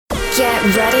Get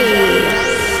ready.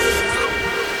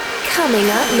 Coming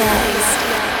up next.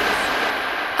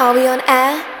 Are we on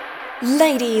air?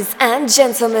 Ladies and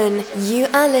gentlemen, you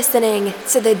are listening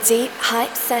to the Deep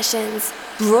Hype Sessions,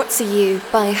 brought to you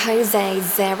by Jose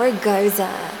Zaragoza.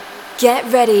 Get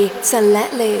ready to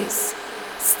let loose.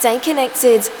 Stay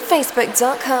connected,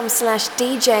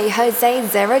 facebook.com/DJ Jose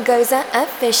Zaragoza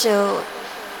official.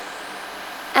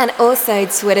 And also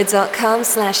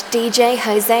twitter.com/DJ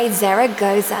Jose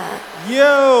Zaragoza.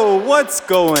 Yo, what's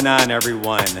going on,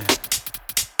 everyone?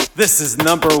 This is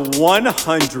number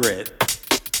 100.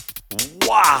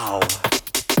 Wow.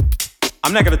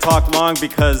 I'm not going to talk long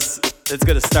because it's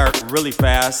going to start really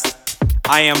fast.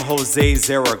 I am Jose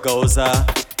Zaragoza,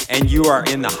 and you are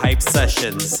in the Hype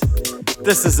Sessions.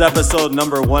 This is episode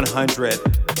number 100.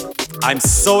 I'm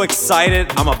so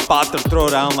excited. I'm about to throw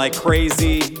down like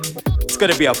crazy. It's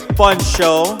going to be a fun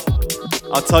show.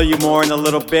 I'll tell you more in a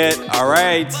little bit. All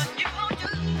right.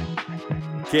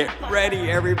 Get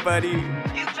ready, everybody.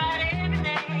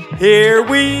 Here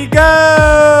we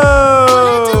go.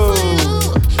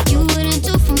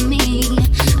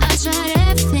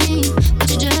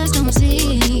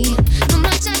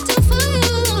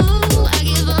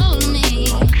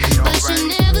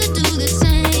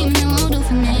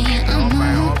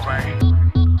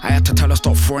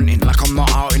 Stop fronting like I'm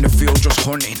not out in the field just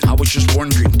hunting. I was just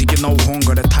wondering, do you know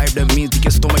hunger? The type that means that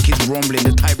your stomach is rumbling.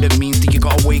 The type that means that you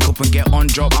gotta wake up and get on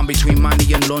job. I'm between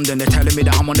Mandy and London. They're telling me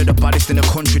that I'm one of the baddest in the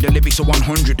country. The lyrics are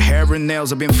 100. Hair and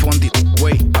nails have been funded.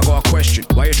 Wait, I got a question.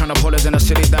 Why you trying to pull us in a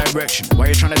silly direction? Why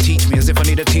you trying to teach me as if I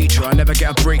need a teacher? I never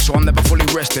get a break, so I'm never fully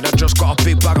rested. I just got a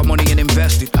big bag of money and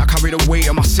invested. I carry the weight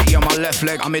of my city on my left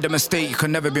leg. I made a mistake, you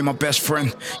can never be my bst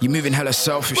friend. You're moving hella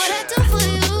selfish. What I do for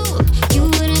you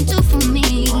wouldn't do for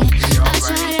me. I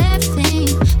tried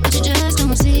everything, but you just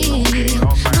don't see.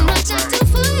 How much I do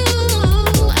for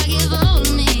you, I give all of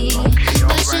me.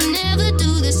 But you never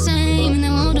do the same, and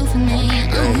that won't do for me.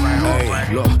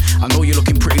 Hey, look, I know you're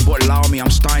looking pretty, but allow me.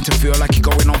 I'm starting to feel like you're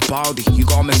going on Baldy. You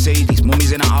got a Mercedes,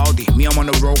 mummy's in an Audi. Me, I'm on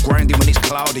the road grinding when it's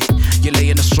cloudy. You lay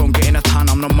in the sun, getting a tan.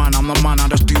 I'm the man, I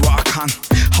just do what I can.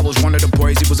 I was one of the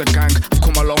boys, it was a gang. I've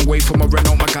come a long way from a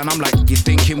Renault Megane. I'm like, you're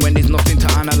thinking when there's nothing to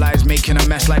analyze, making a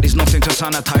mess like there's nothing to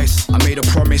sanitize. I made a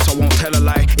promise, I won't tell a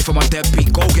lie. If I'm a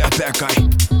deadbeat, go get a better guy.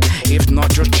 If not,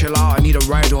 just chill out. I need a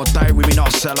ride or die with me, not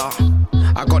a sellout.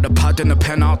 I got the pad and the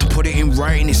pen out to put it in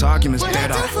writing. This argument's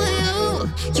dead out. What I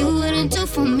do for you wouldn't do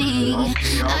for me.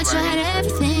 I tried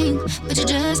everything, but you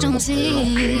just don't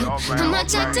see. How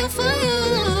much I do for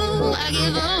you, I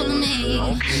give all of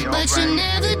me. But you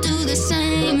never do the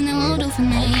same, and that won't do for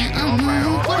me.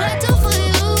 What I do for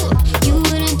you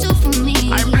wouldn't do for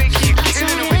me. I'm Blinkie, I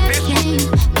tried everything,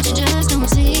 but you just don't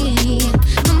see.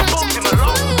 How much I do for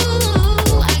you,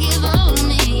 I give all of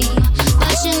me.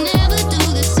 But you never do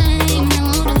the same, and that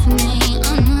won't do for me.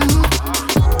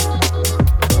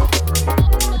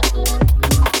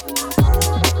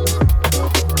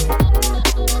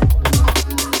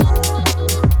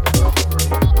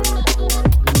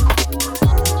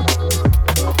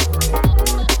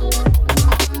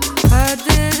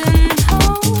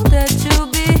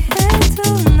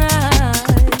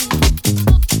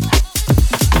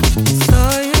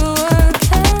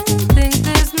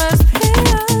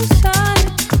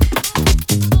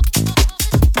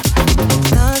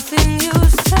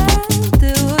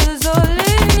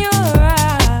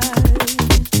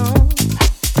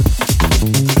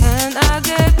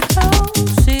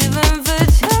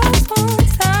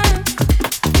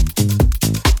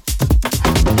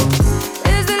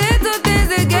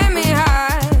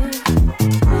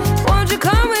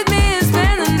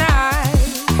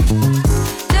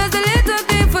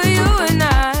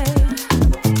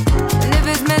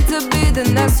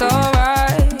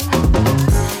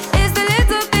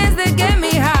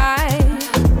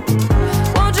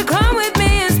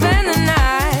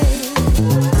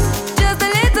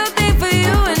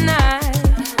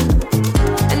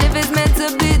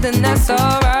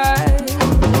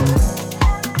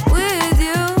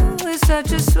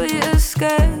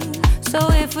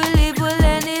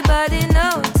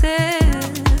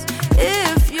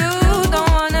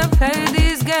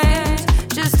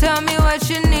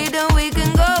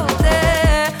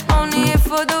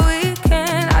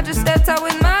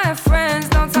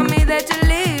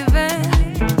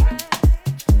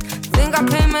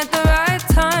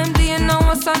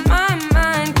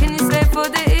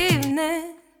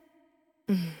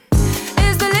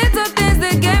 It's the little things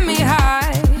that get me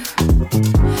high.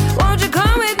 Won't you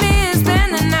come with me and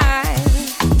spend the night?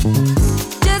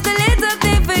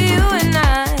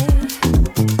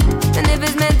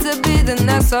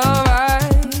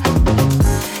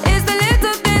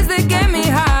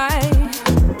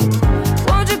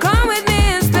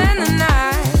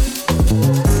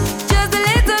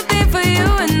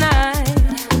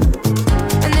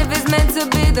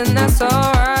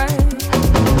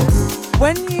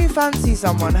 When you fancy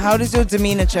someone, how does your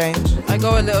demeanor change? I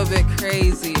go a little bit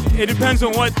crazy. It depends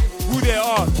on who they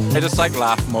are. I just like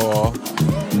laugh more.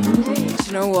 Do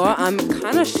you know what? I'm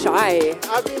kind of shy.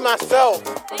 I'll be myself.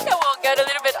 I think I will get a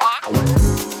little bit awkward.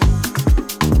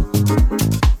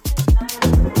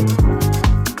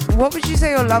 What would you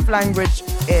say your love language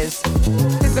is?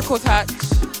 Physical touch.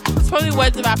 It's probably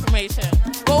words of affirmation.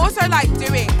 But also like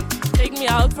doing. Take me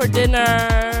out for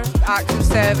dinner. Acts of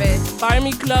service. Buy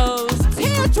me clothes.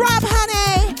 Teardrop,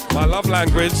 honey. My love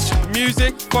language,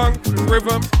 music, funk,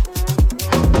 rhythm.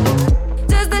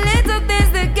 Just the little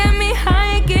things that get me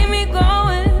high, keep me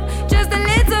going. Just a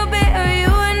little bit of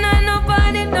you and I,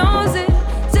 nobody knows it.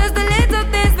 Just the little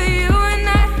things for you and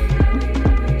I.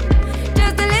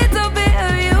 Just a little bit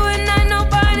of you and I,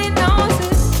 nobody knows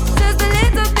it. Just the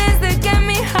little things that get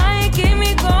me high, keep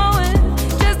me going.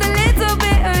 Just a little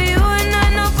bit of you and I,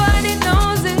 nobody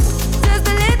knows it. Just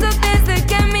the little things that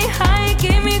get me high,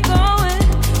 keep me going.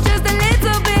 Just a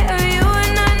little bit of you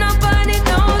and I, nobody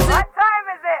knows it. What time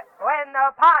is it when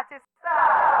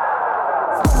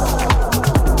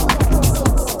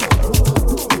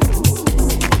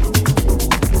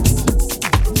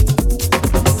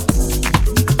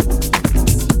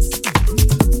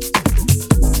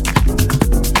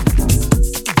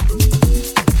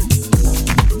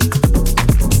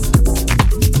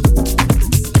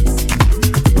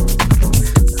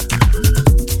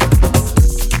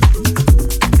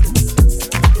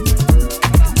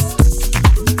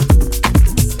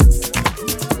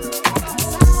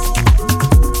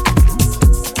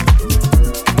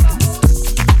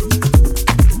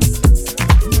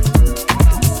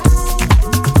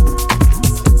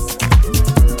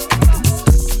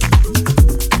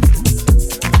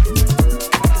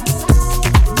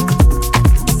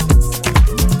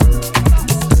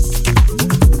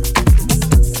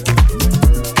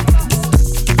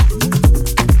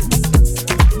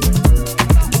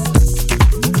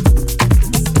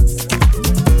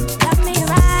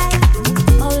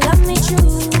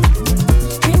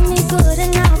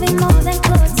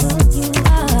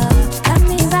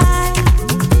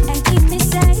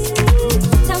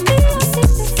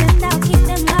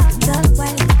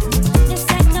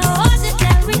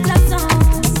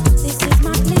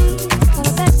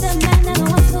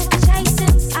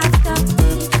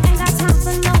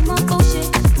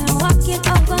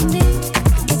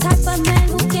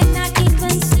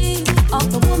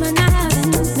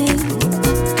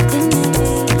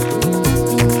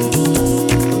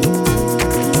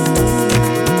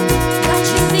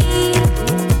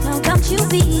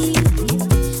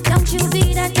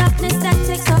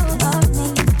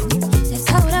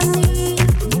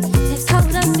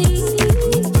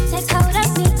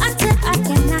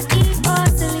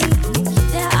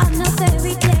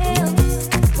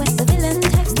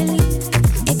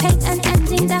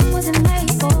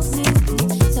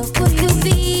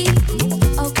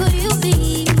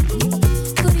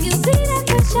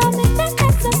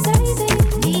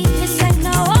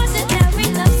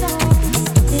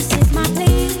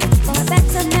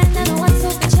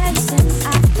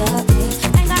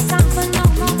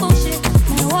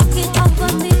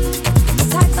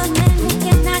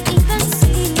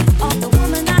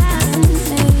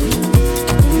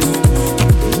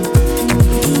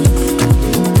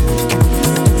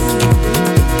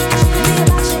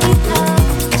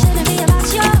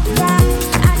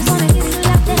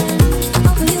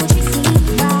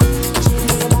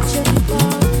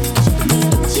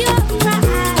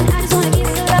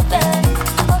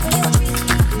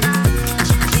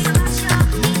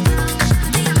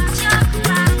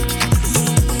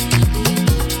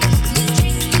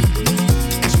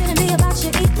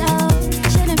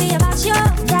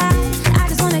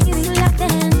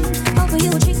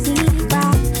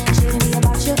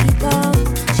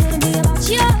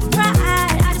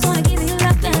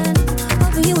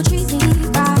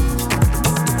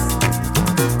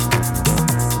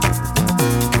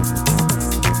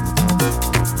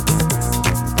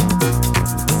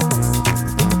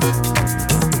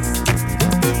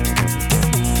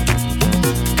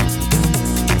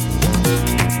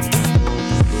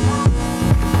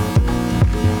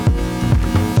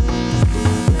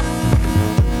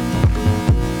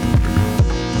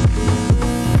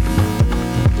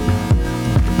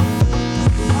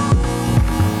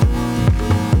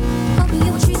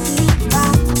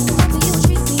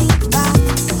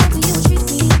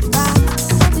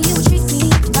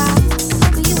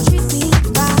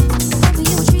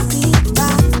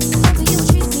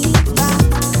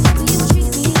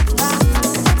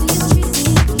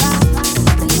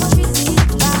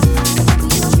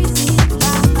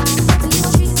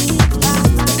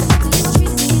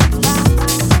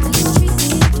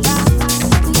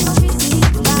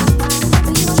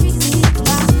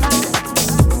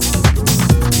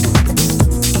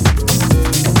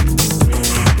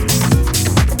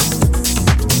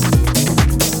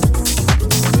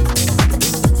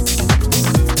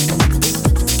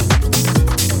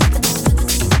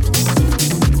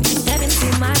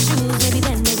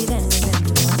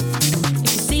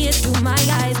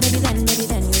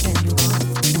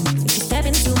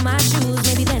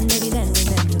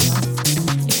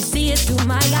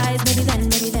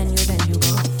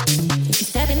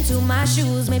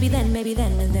maybe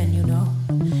then, and then you know.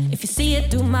 If you see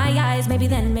it through my eyes, maybe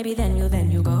then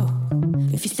you go.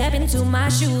 If you step into my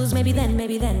shoes, maybe then,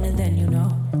 and then you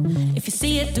know. If you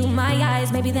see it through my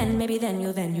eyes, maybe then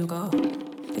you go.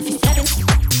 If you step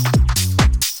in.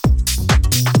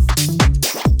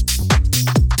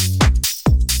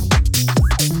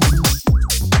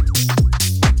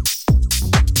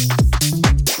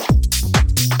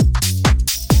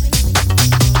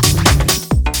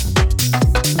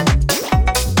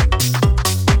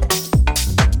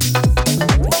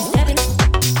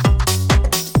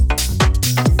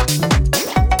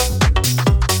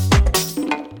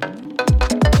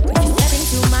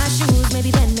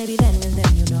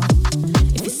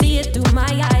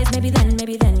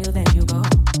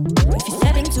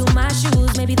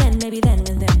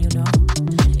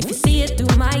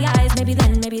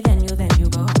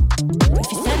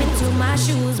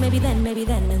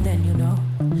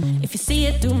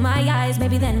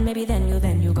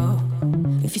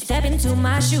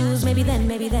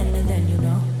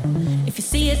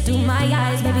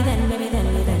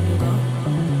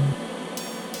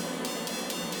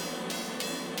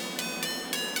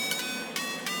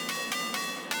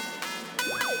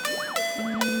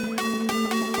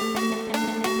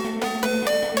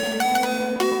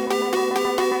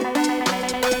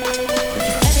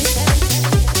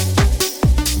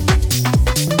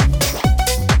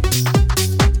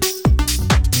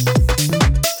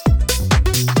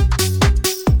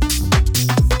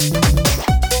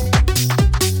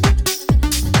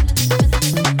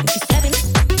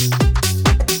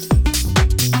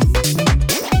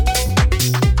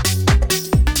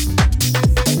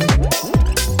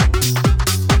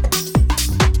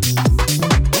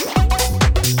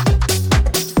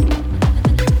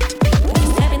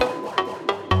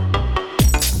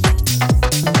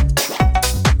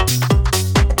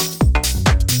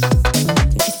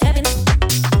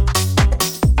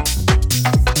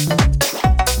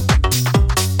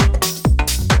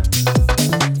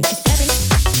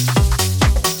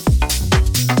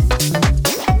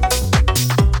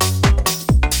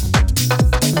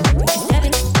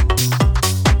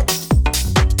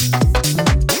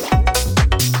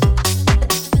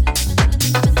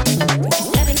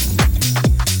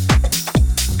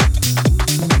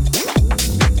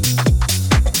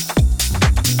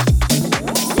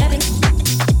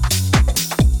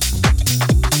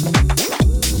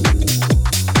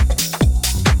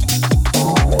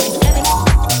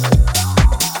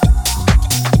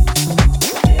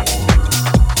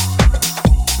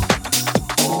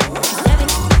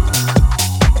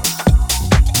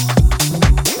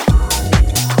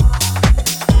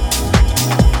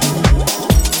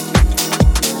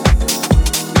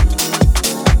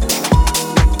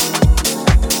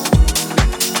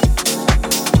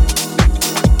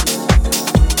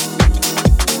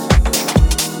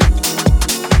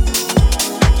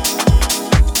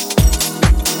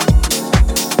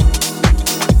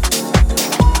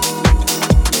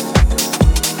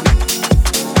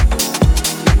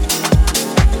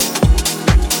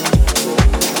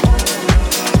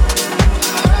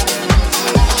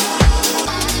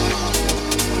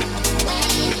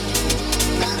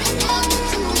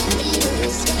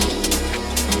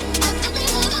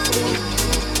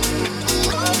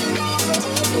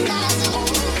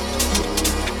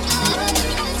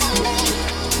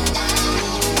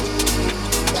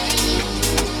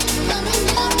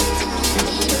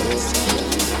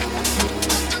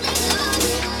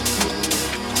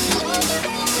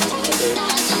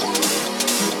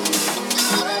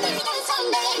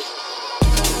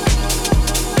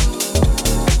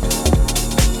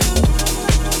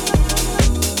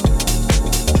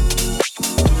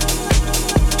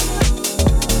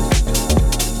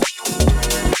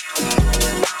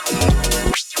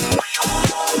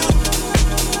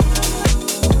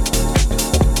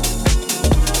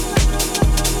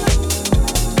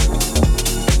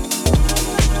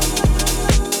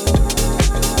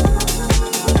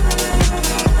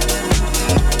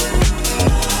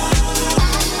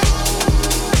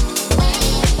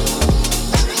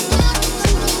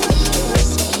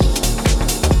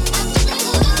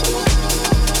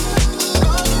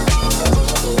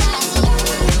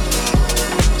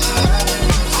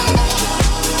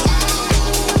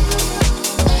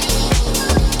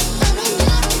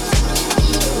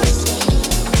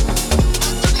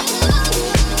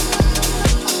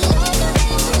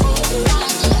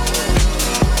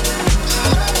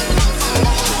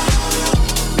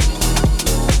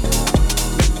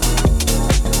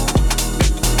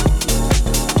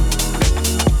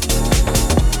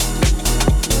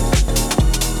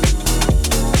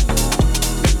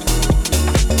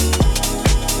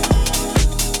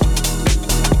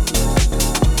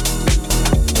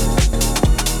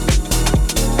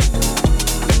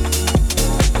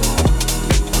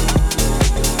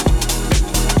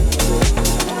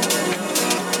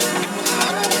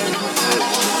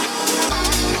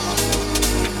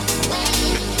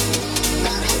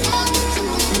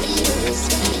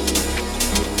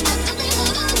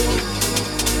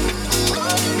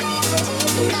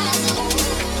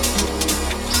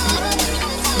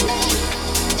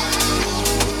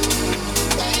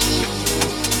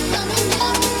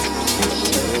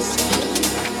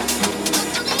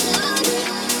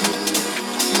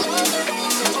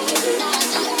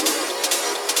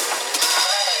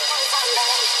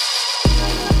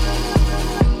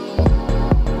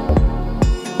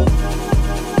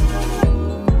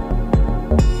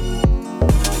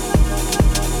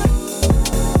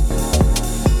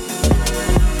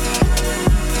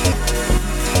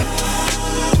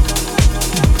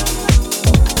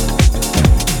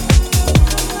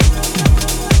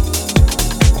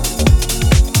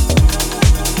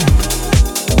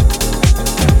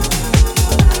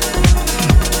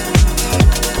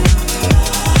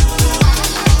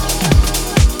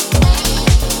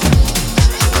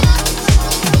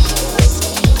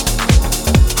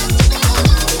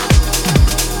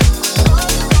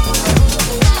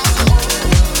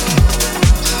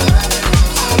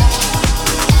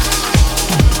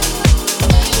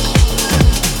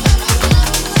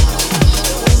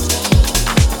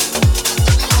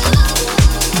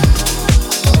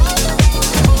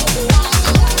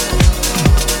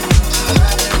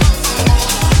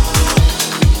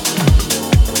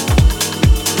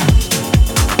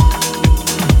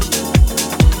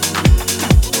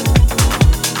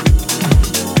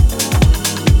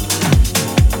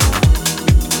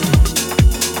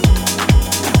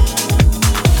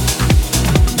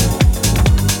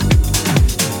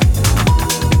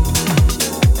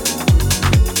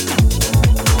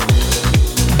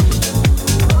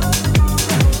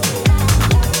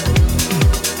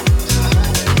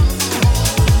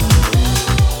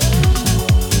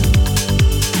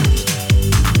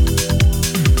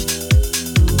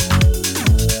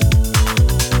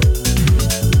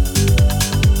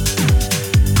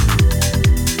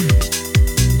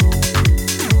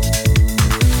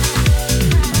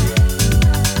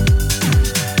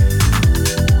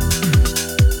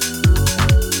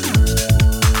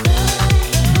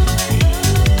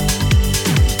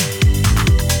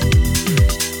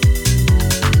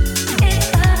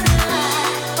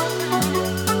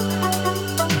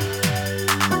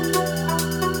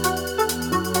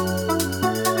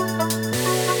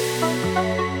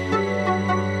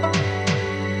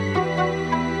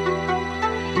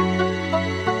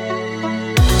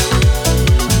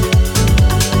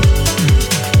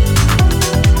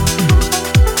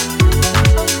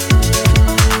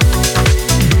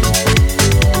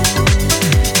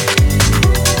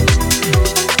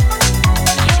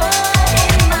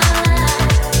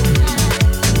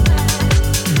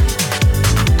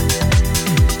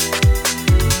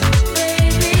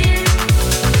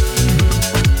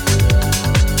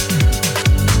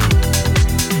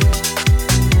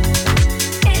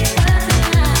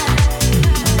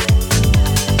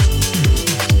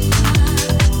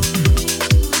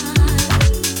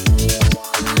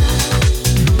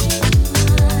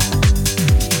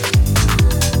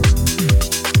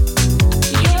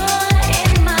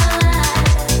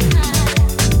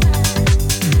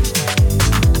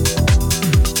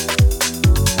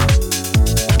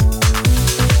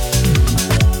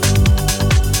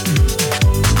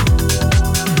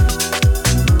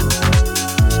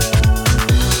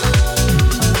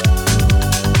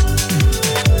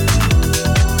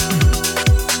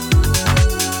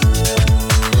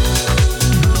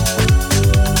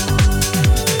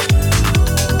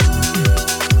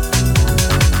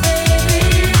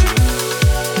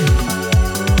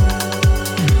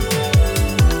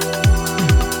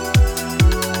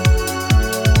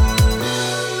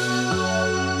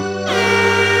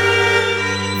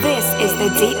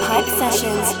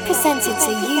 presented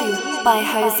to you by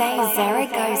Jose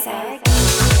Zaragoza.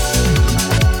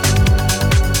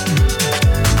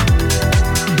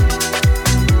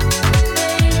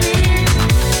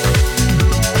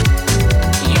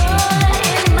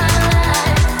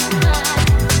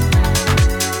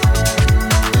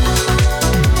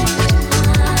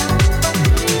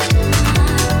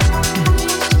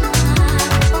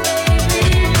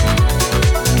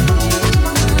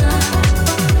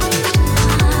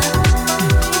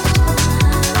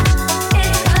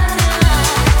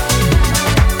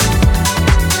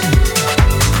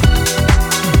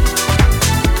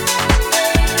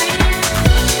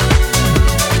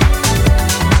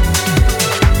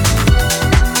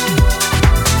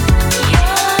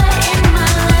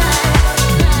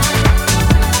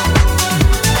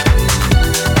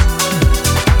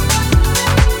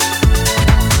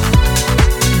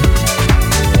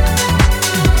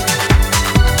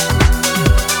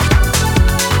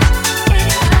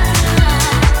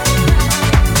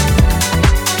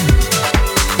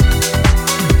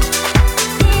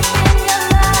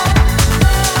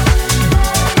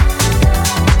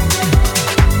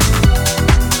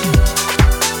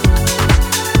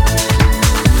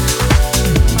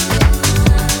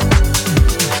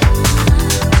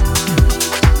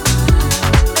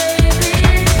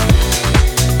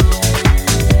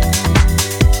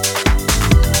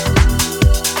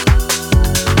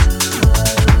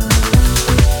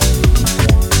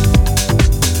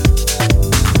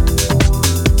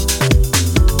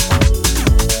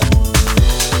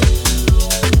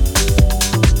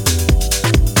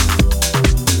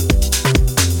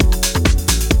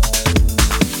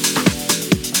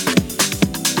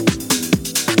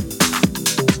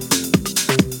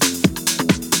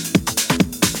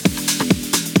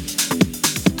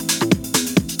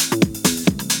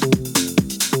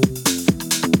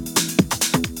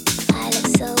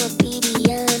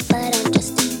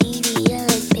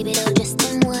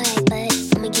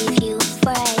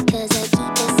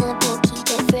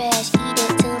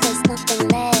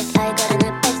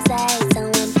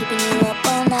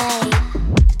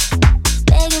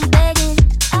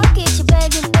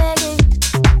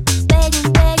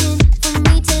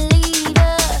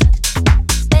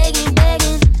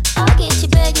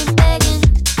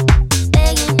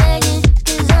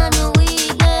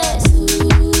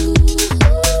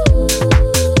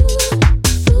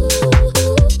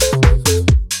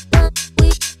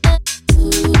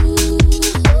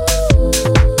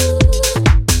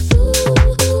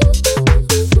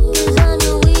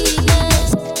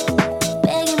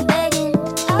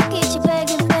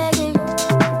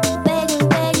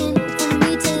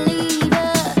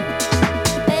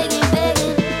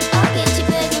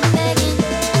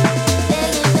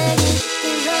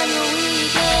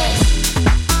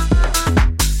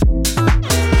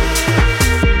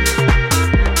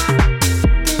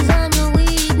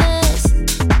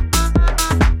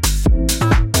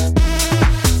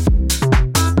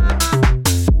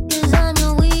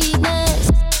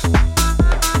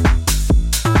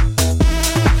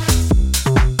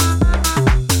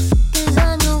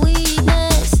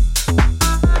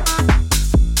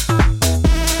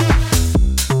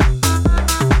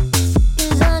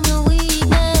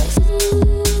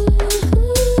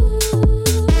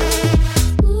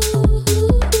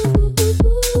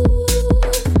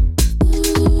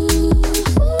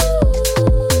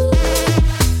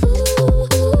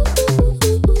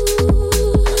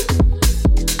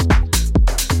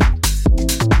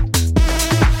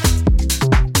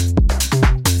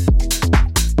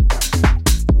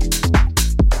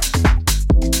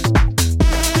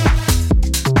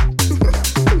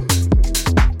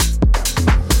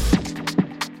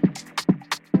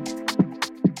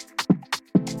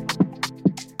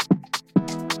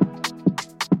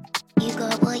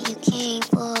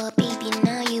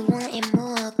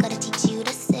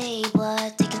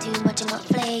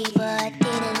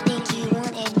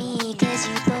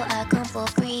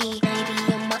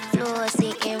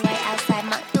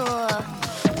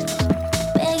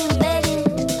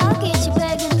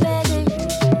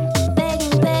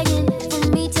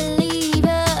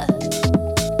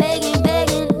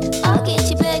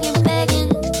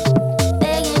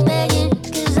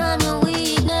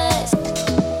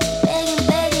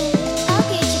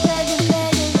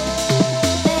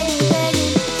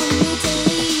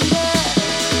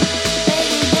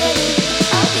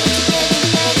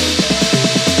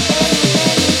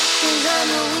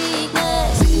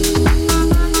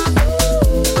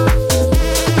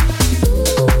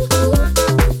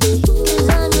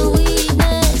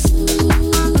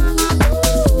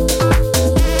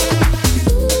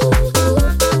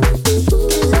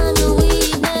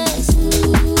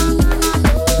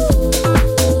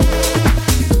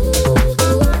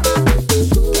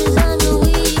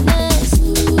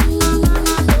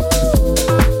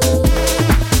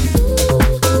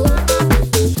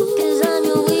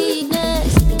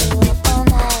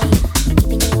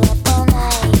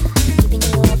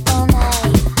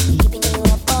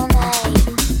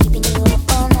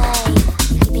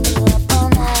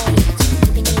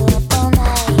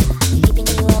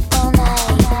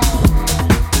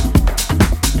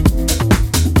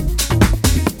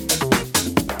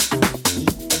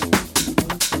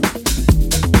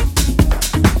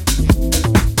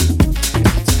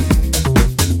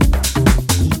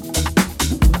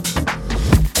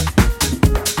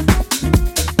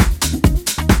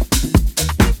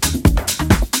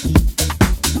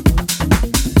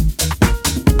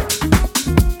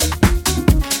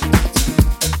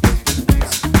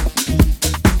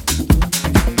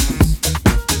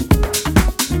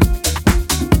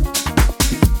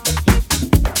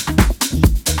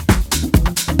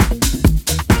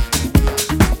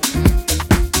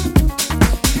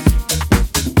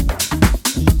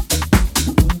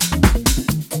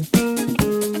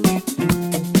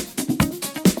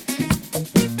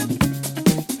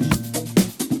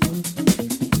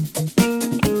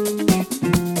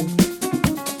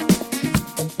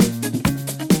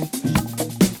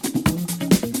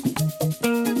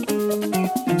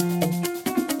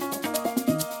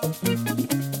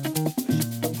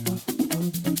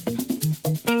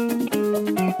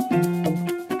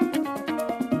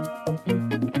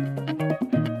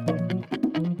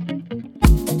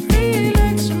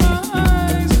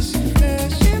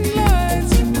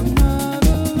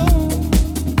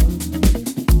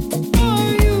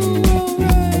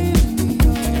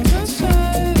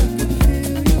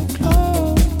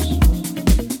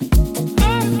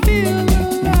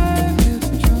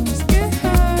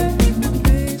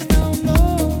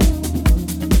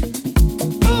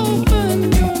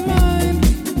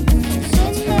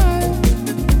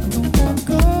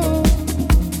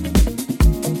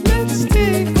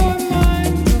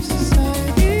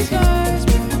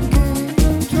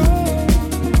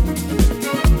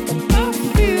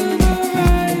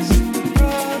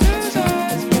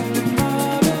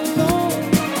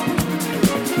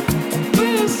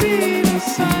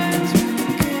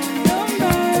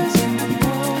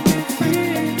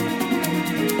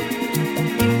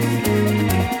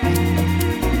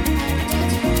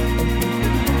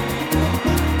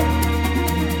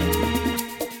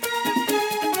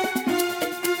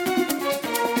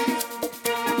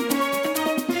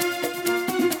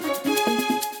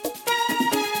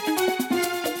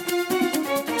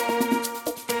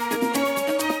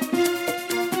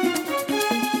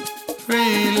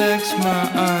 relax my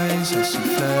eyes, I see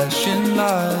flashing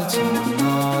lights and I'm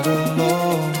not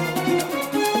alone.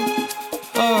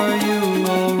 Are you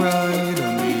alright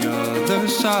on the other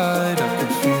side? I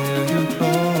can feel you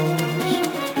close.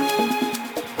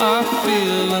 I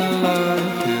feel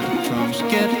alive, hear the drums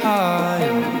get high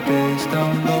and the bass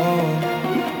down low.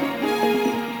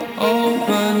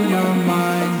 Open your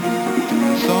mind,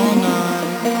 dance all night.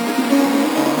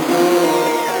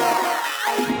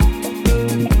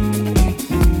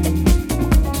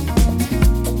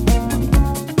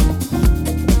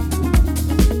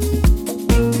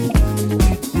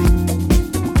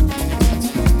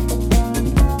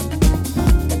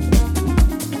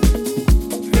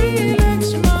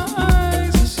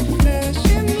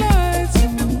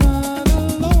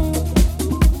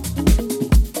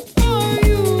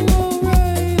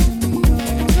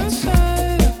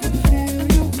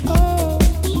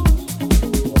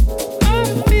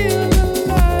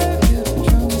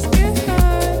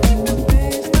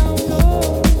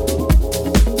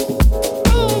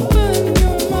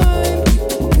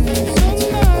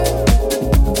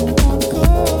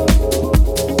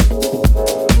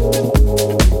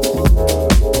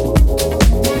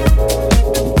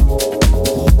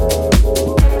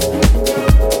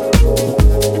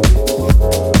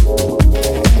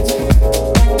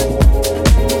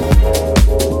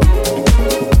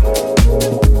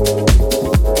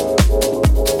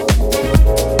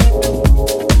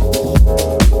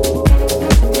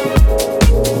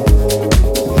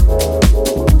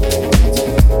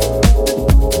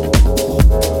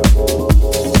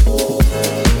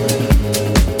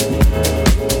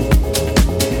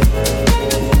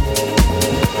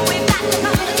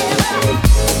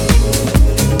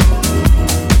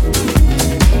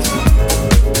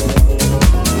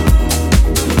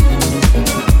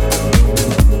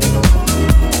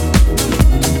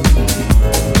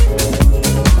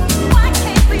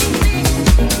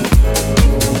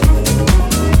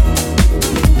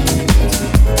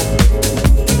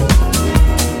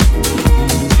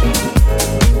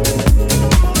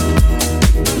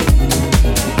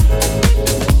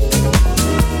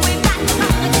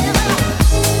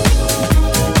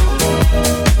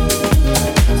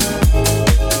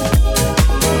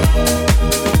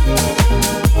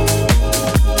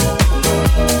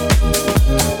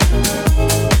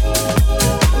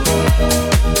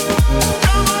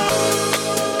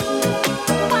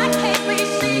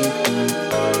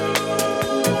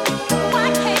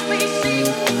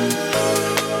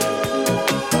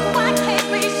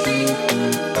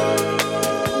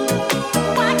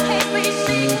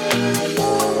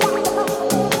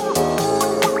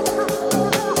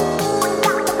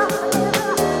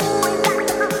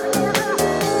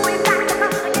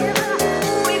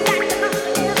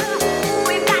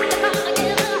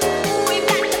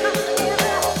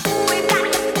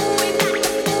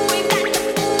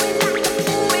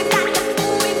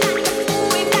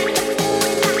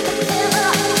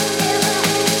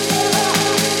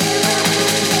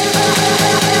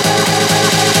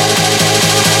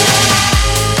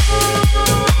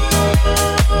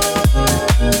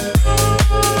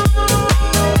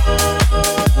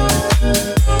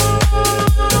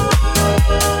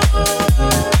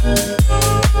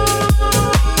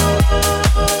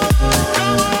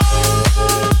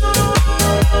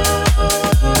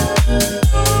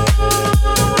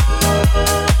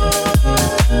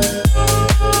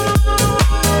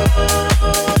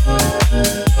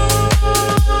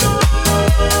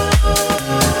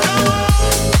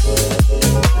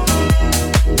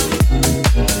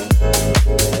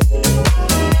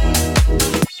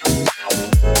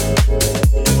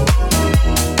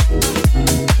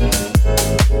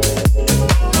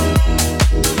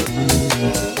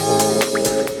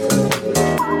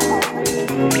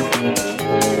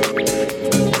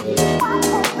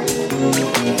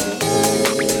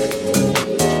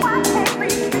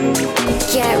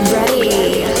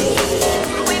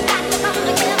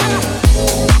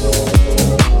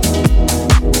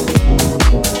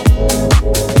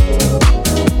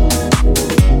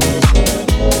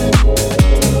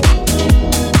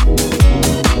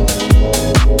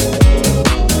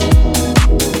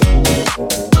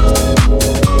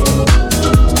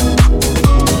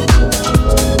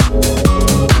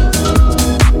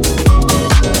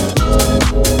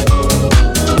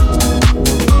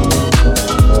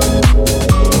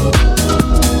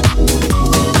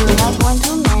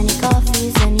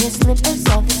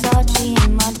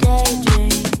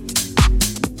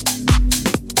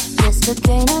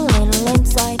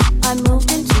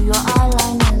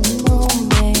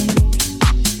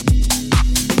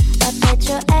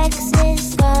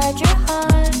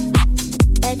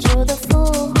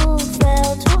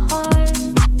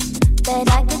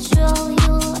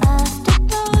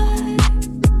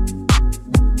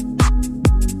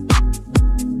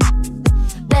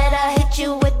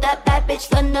 bitch,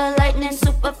 thunder, lightning,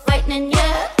 super frightening,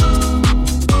 yeah.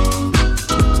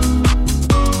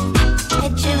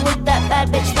 Hit you with that bad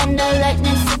bitch, thunder,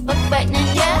 lightning, super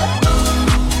frightening, yeah.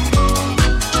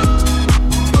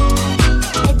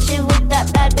 Hit you with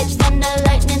that bad bitch, thunder,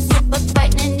 lightning, super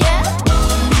frightening, yeah.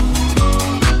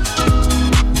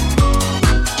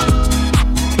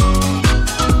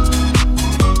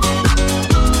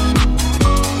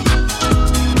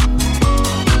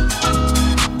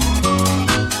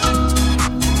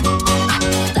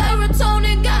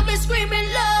 Serotonin got me screaming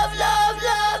love, love,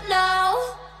 love now.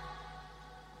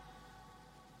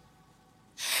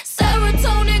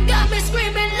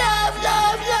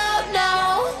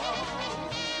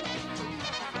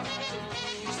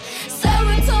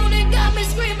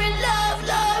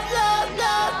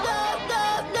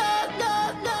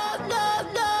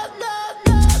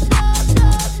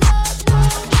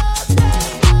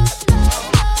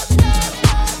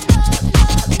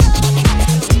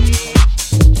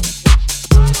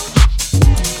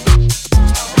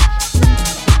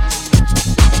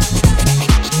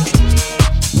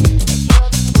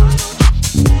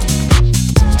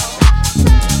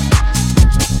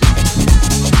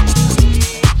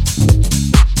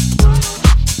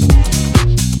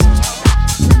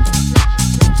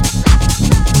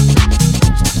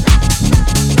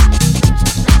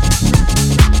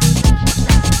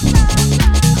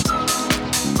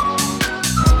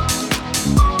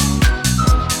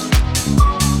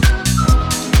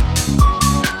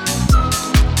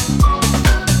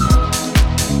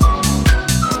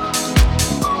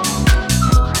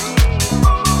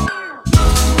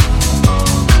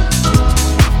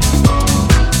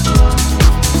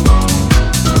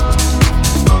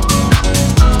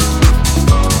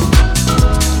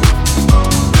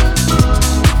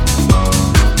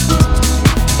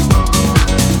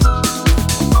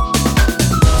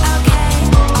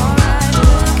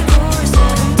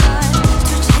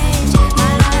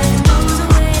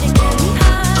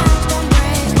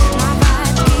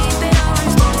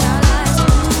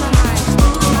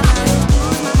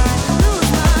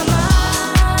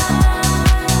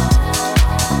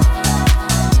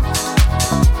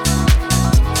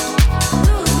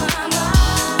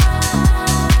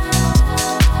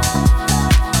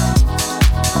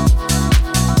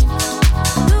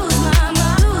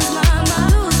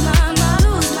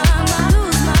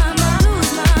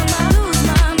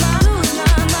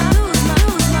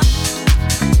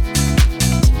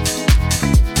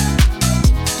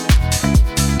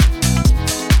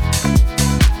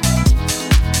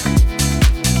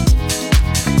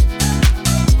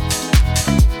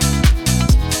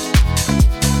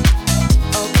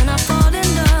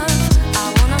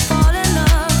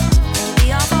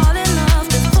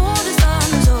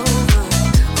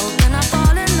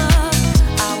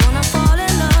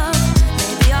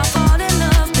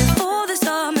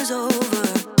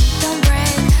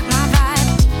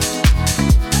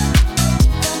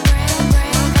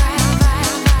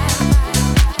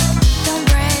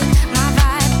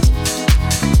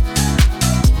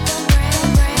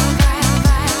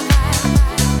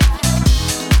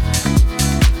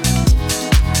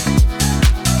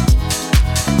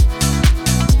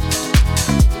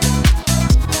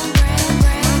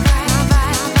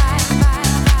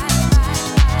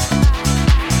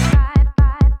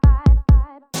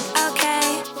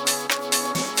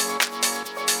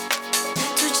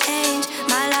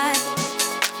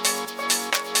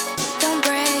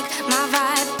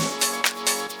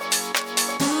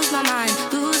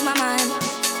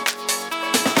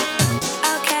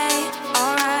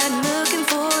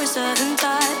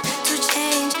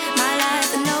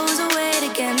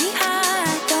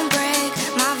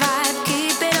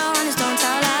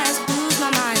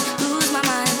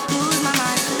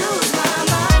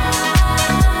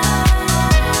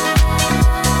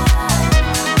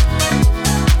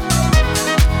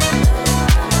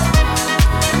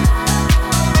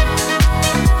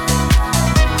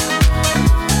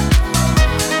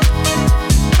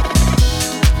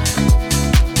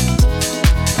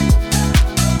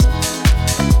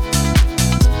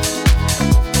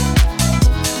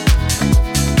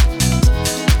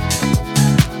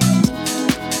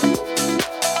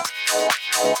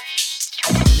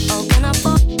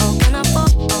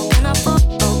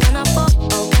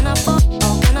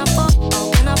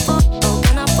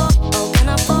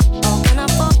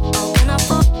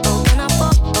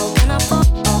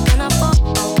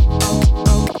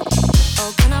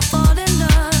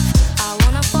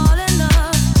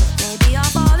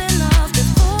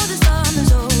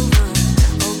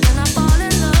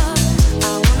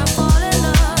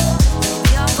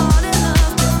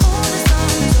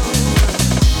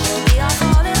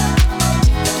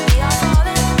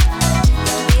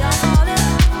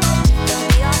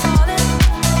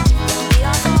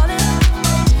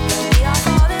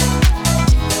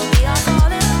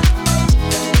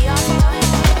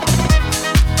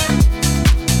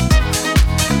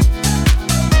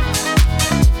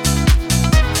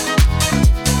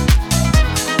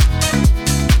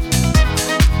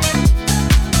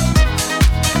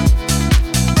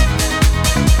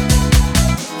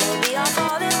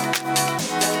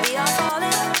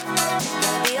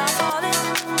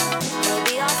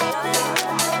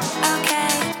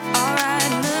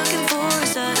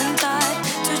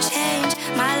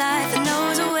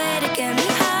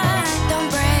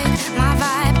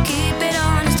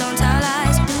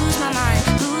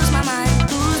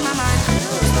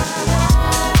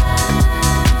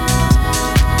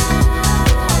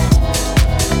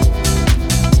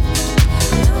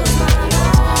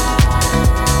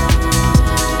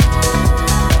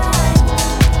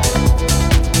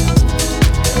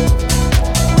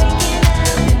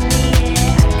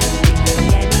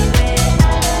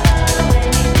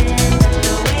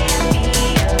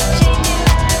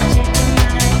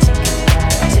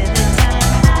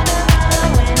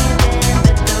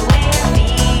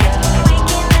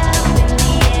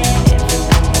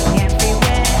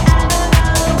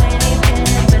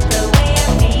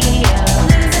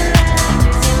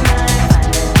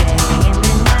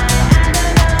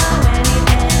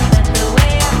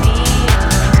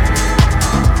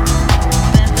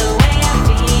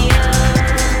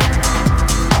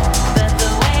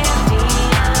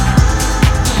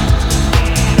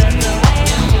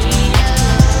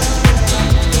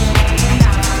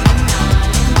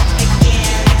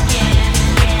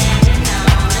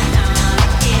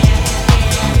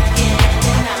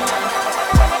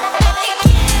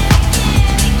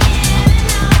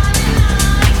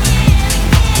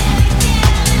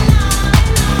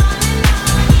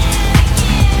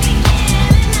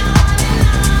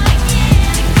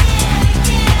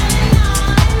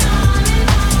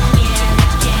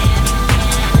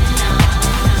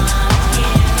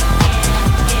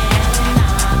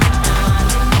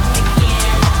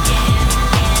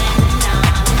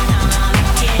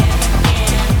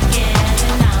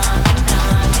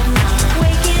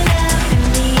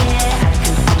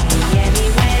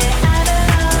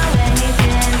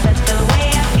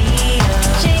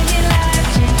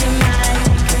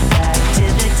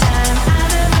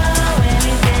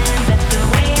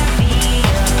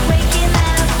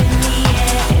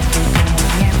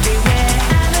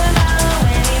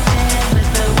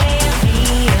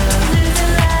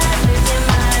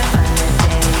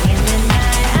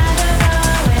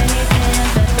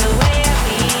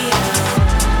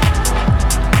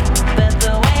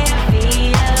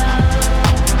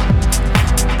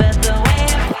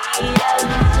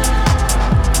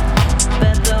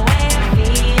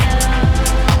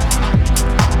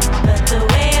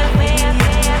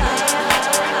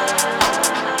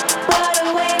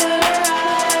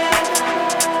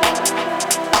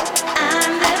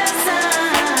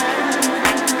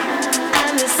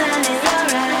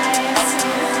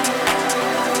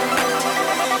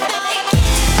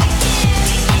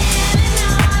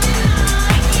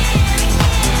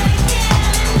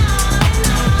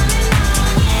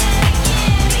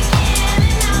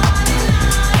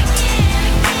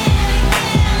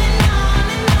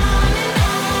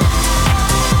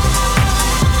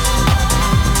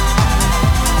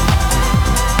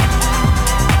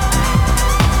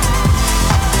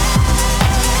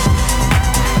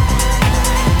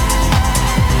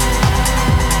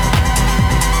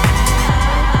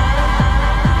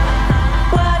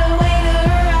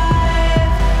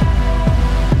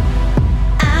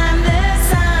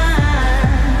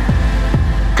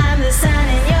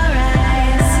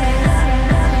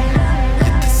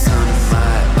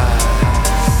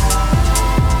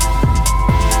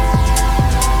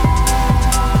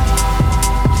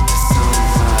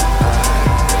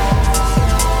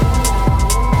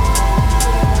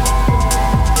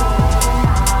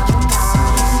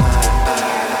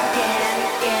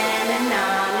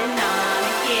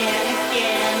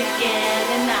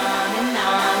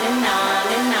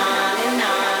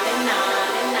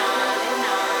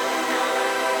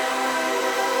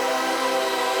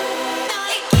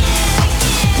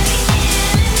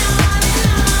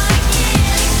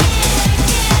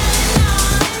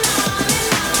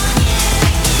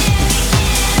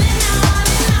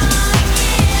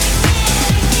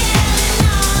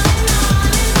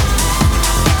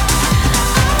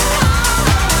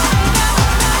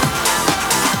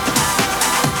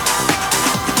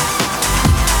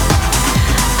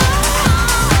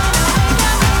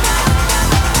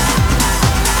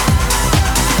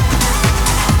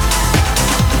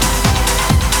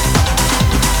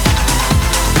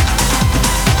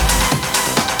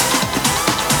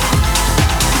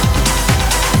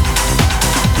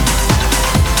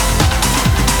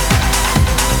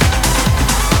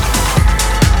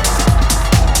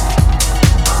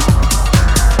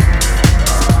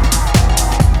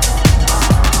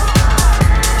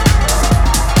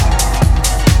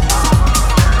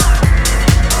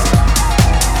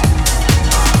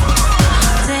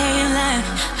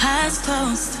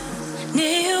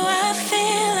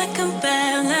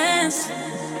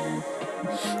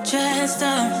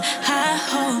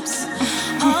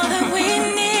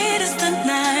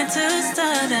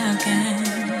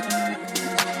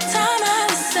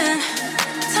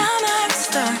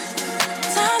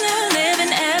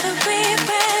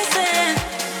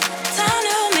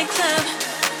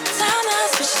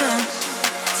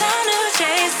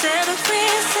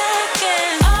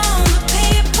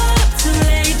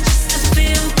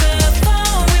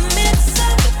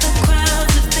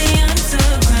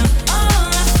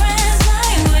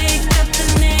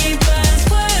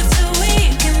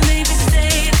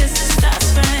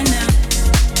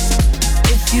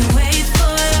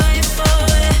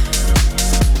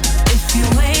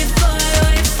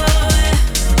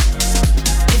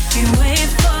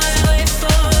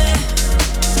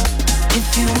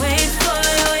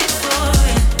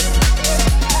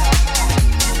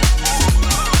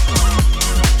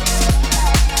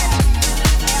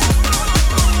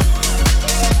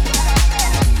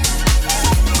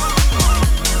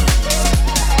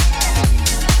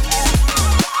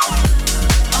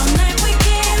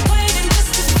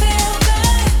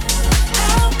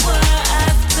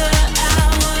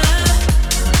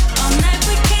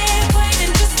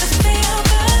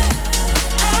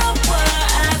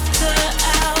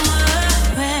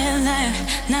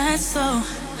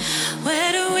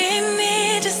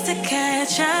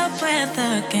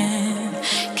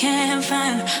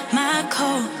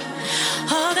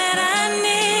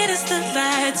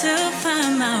 try to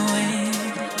find my way.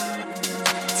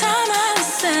 Time I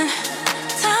listen,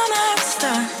 time I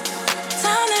restart,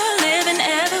 time to live in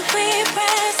every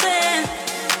present,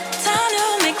 time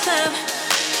to make love,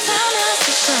 time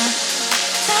to start,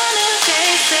 time to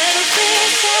face every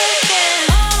second.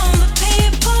 All the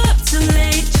people up too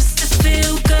late just to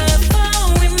feel good. Before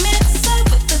we mix up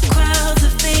with the crowds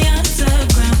of the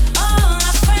underground. All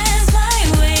our friends might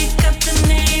wake up the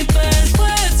neighbors.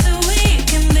 Word too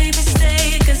weak and baby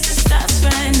stay, 'cause it starts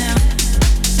right now.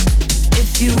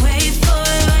 If you wait for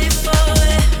it, wait for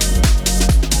it.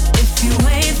 If you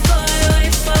wait for it,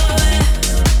 wait for it.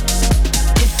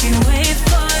 If you wait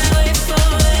for it, wait for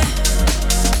it.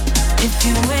 If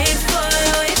you wait for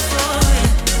it, wait for it.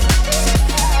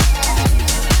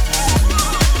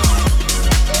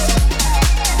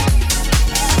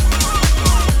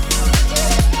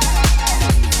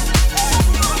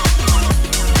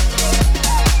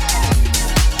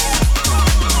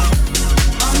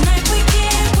 All night we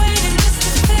keep waiting just to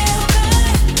feel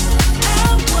good.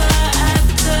 Hour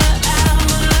after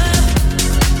hour.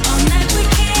 All night we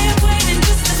keep waiting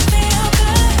just to feel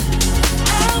good.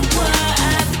 Hour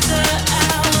after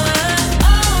hour.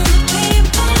 All the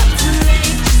people too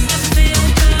late just to feel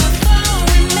good. Before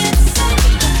we mix up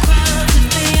with the crowds of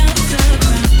the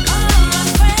underground. All our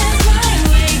friends might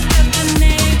wake up the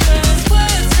neighbors.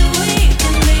 Word too weak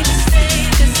and baby stay,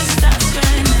 'cause it starts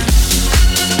right now.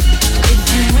 If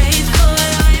you wait for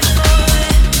it, wait for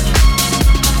it.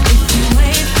 If you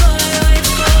wait for it, wait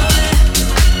for it.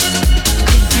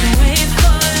 If you wait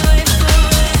for it, wait for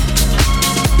it.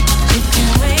 If you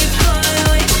wait for it,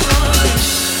 wait for it.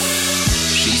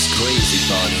 She's crazy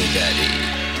about her daddy.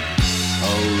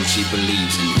 Oh, she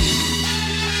believes in him.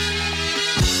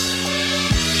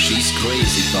 She's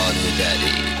crazy about her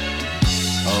daddy.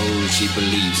 Oh, she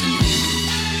believes in him.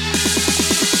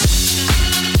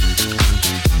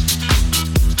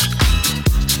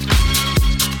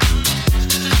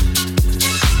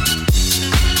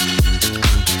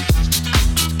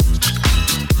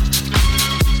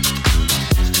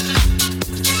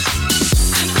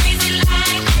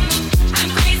 I'm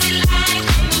crazy like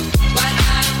what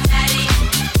my daddy,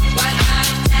 what my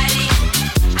daddy.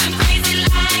 I'm crazy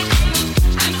like what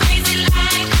my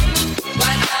daddy,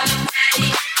 what I'm crazy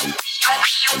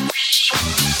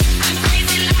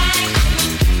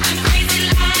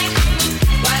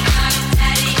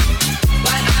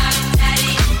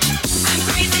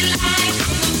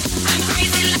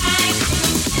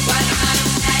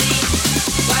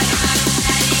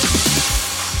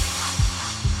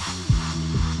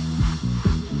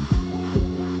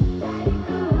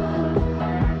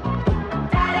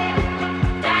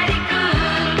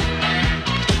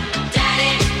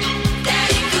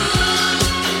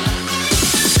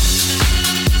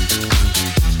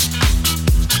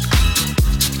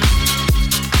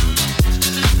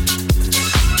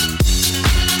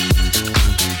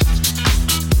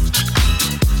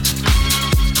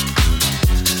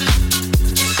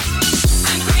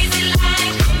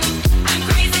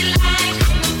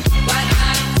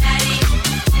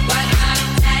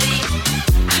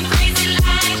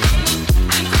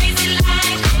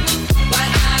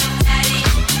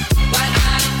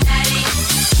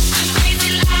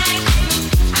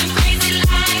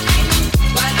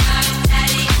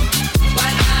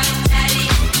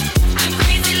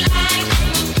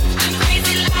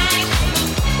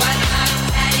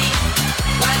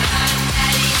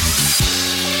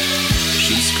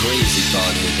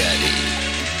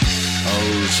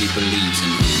she believes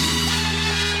in him.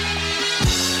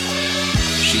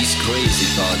 She's crazy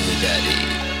about her daddy.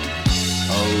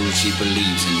 Oh, she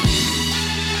believes in him.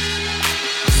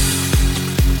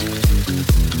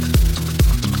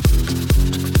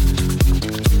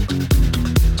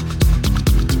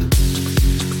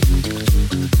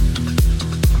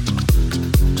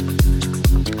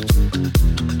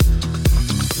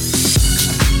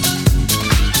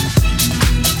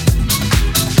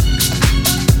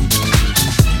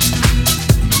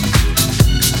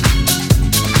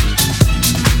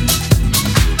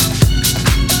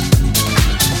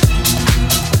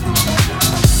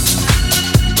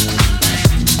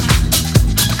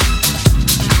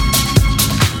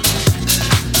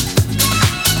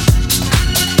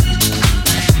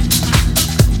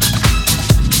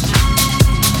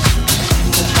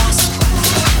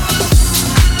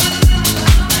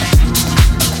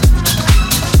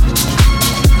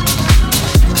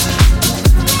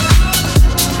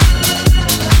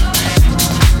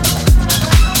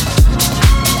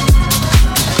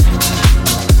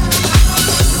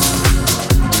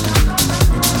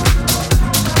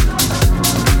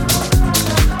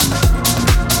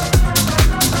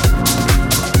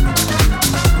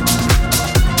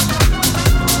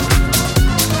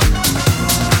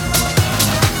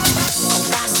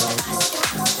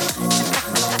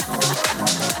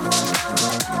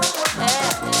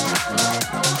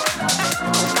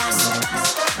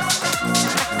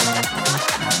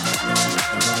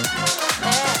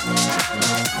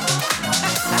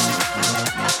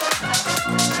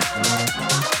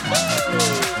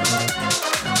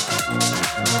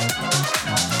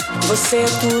 Você é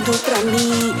tudo pra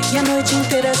mim e a noite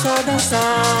inteira é só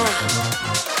dançar.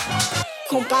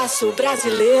 Compasso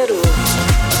brasileiro.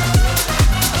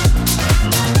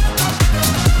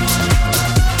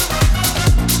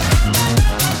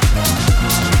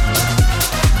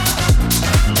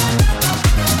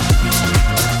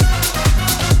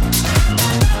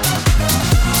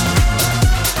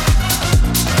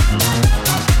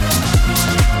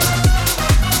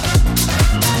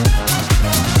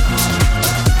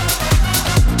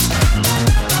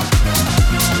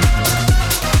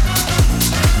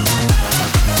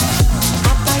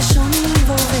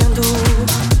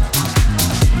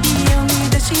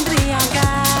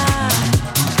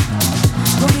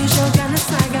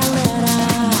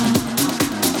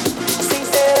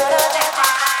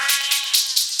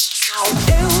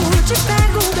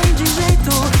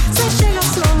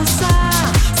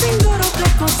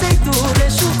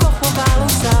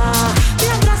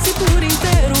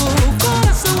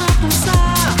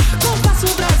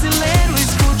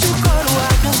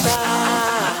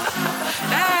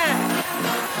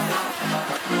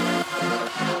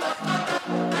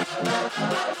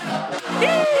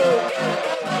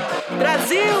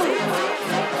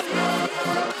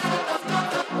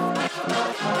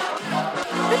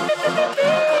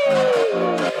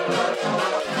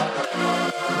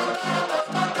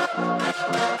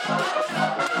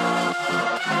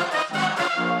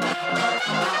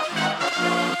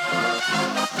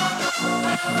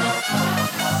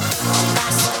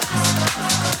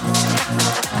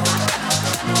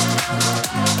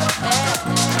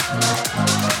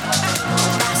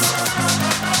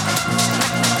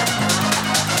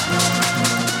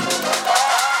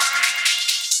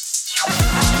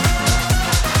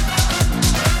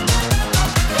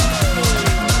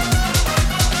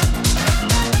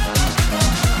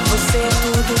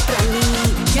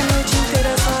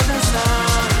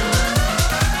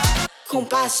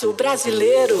 Compasso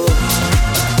brasileiro.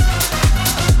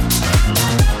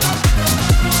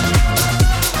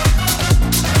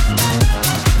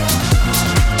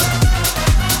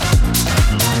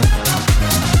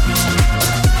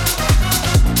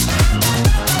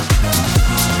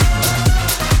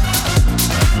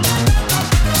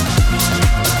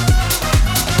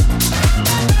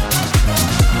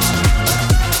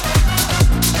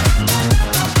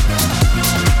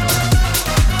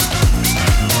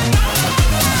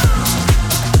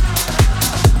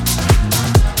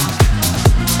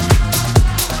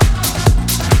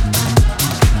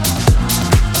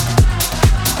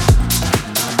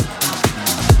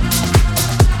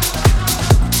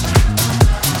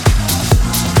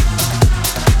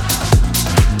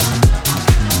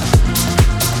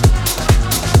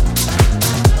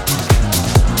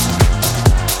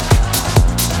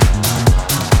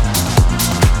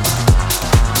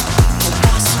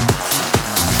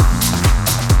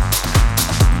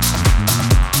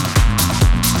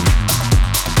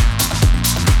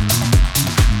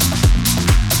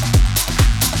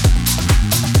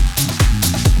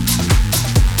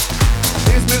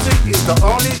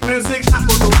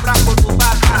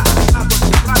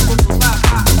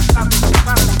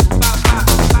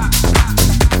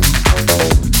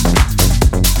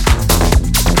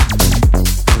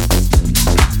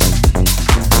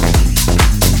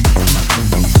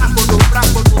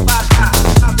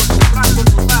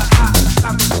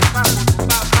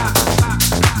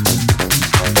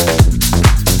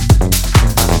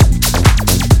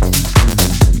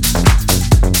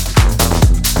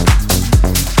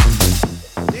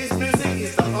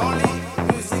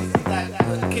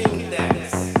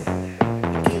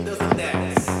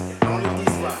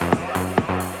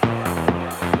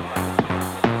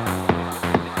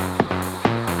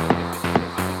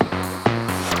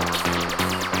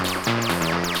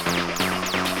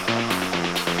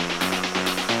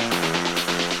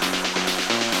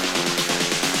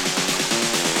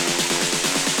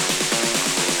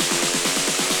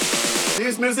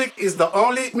 This music is the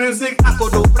only music I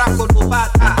could do. Braco do ba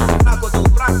ta,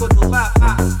 braco do ba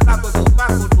ba,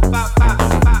 braco do ba ba.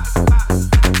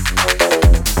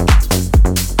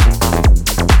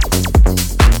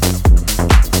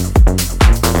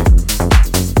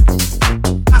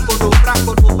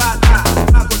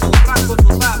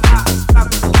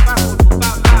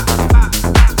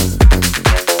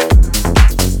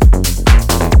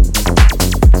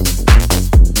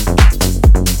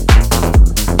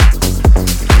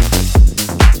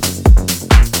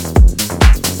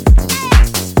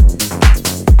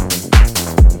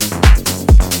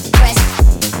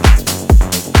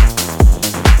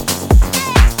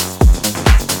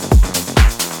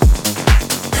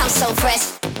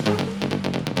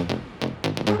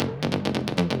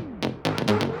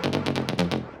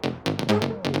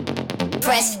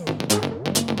 fresh.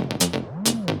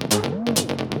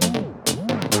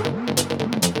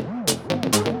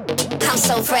 I'm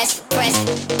so fresh, fresh,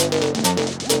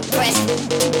 fresh,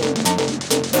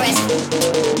 fresh,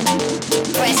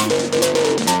 fresh, fresh,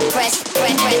 fresh, fresh,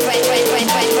 fresh,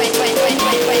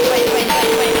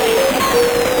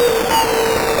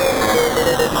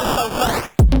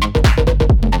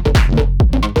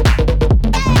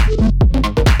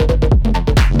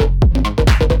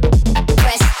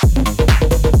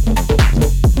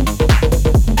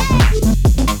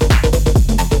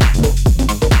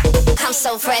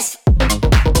 fresh,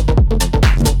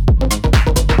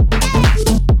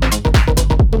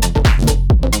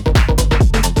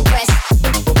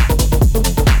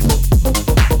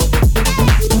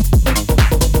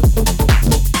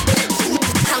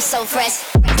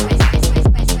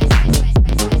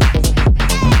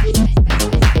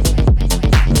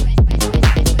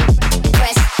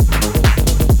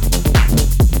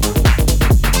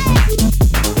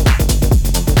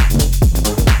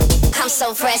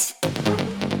 fresh,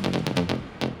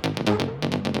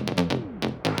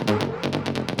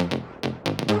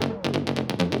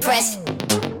 fresh,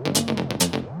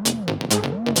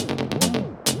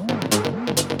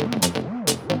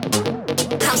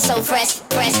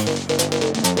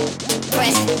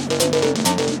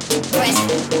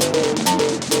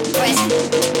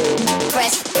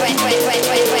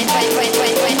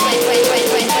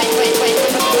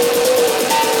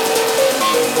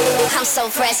 I'm so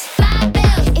fresh.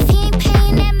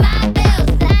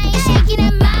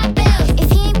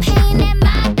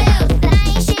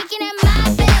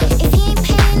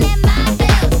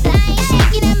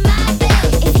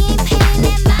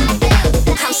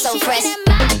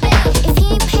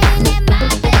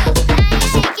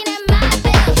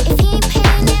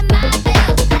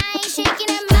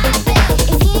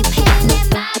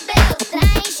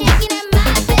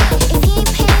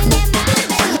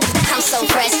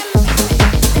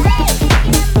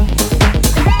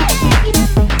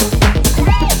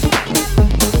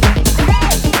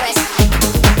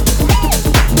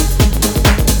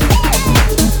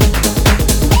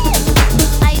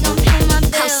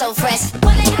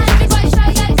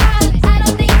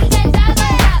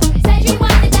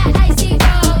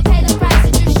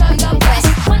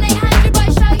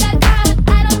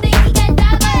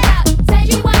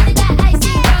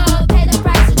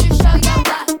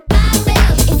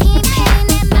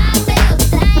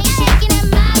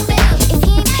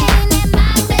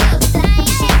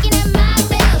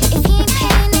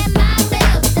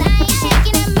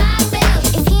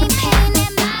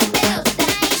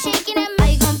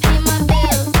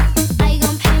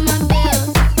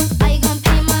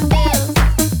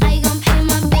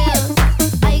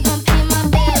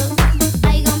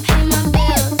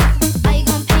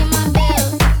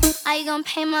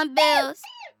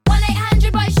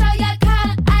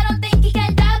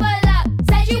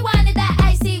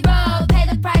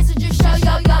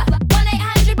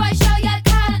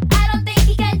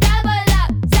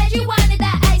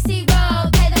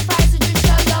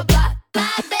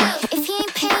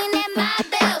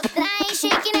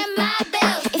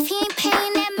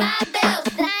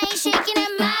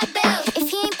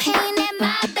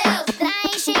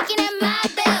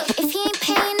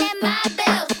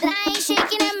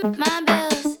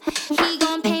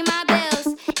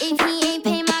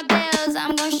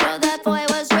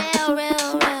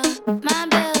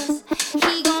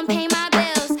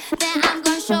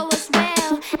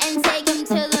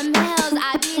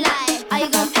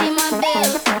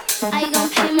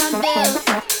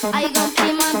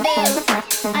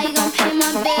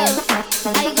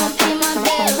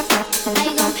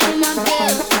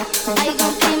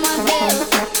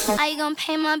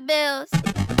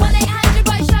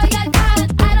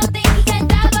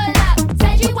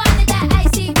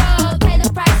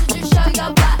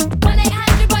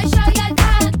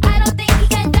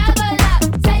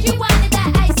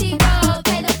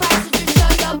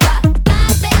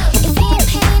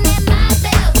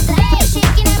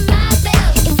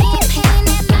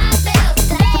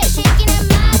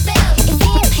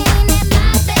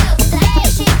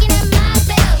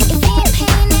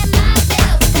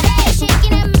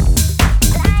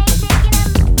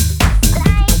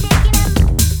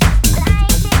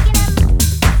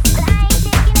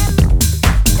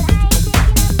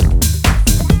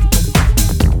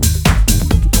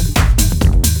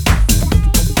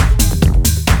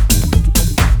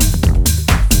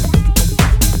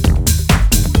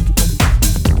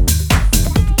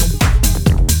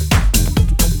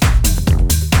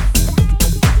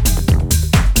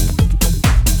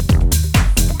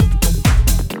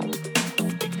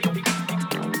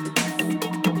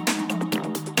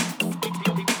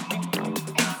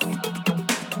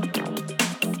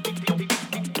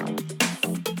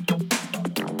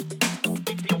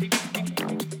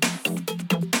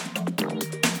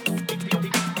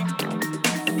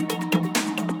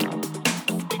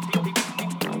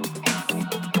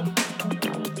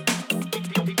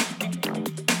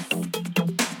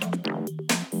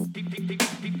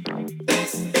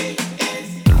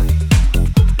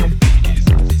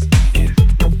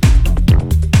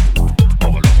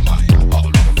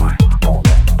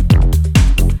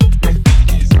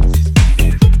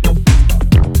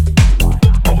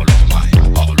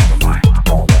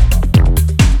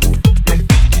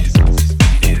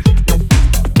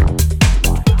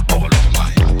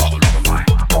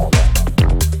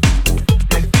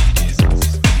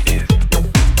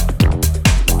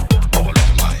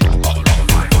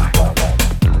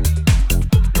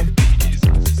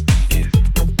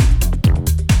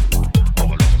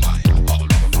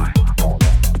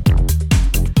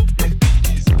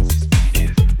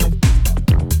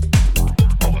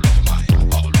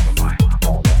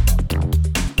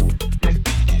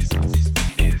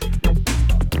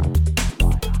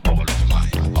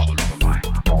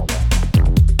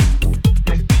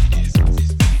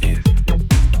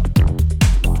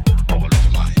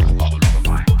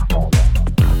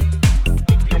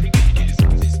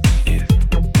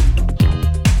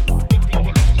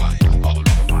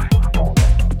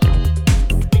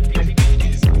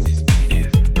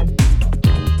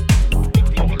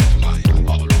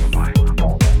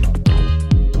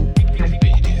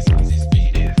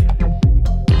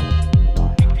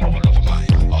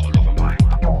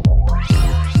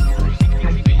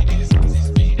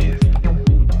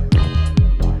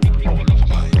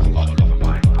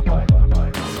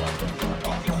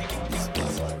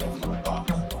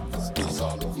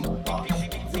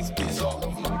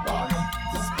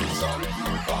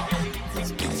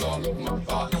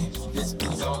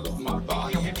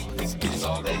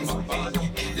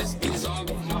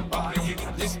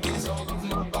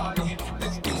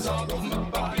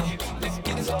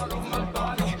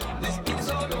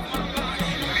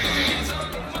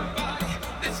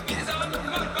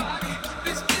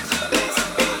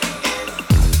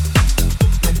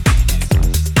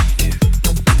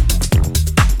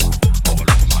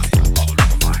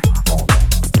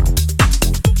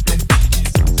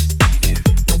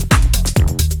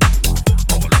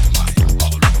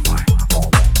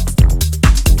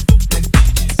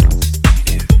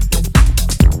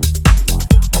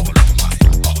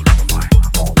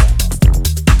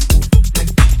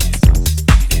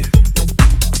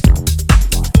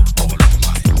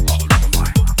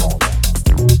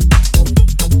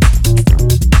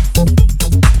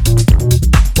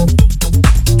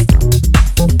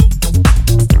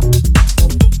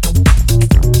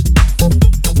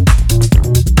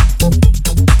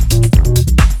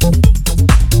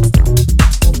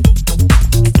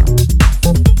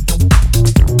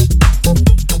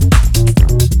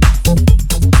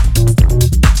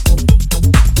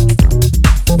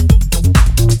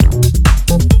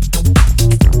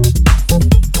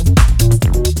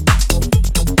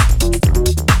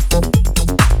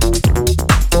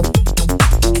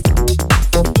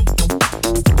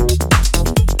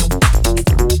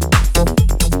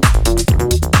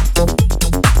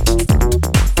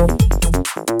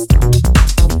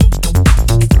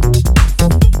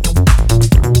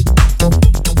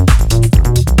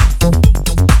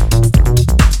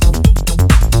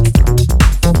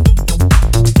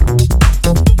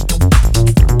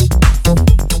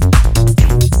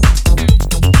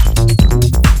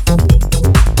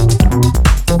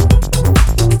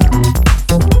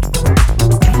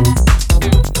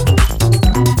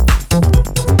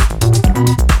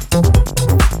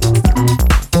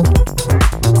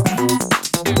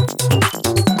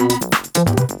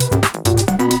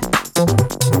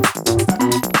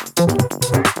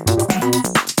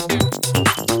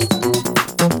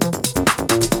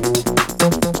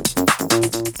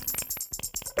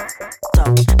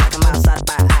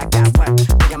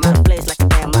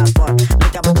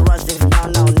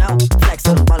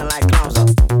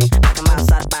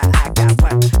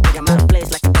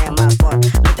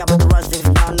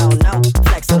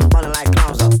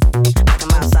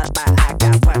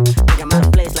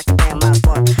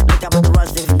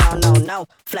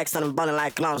 flexing and ballin'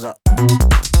 like clowns up.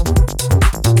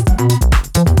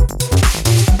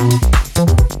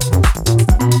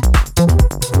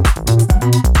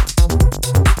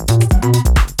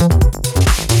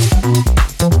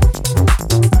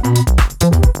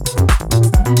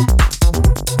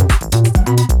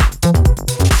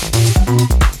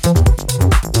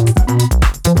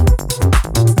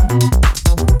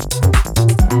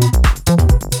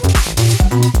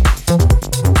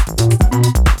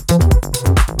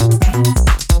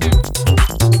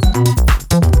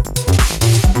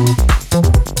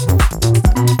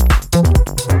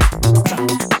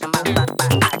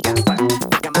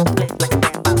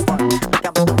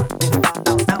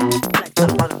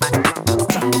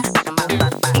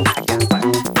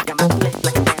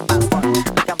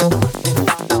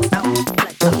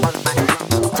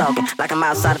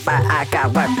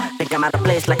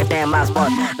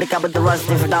 Lick up with the rust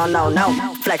if you don't know, no.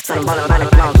 Flex on the ball like a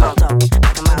clown, so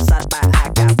like I'm outside, but I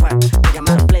got work. Think I'm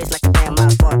out of place like a damn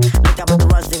lost sport. Lick up with the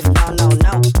rust if you don't know,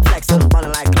 no. Flex on the ball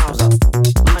like clowns, so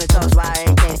money talks, why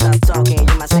I can't stop talking.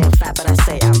 You might say I'm fat, but I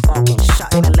say I'm bulking.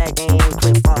 Shot in the leg, ain't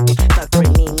quick walking. Tuck free,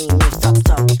 me, stop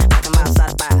talking. Like I'm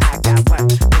outside, but I got work.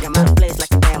 Think I'm out of place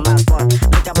like a damn lost sport.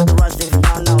 Lick up with the rust if you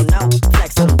don't know, no.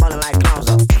 Flex on the ball like clowns,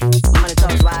 so money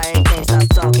talks, why I can't stop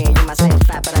talking. You might say I'm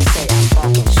fat, but I say I'm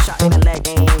bulking. Shot in the leg,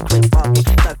 ain't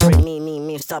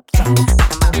stop talking.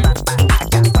 Like I'm outside, but I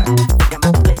got work. Think I'm out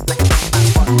of place like a damn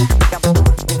lost sport. Look up with the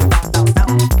rust if you don't know,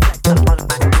 no. Flex on the ball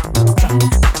like a clown,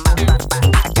 so like I'm outside, but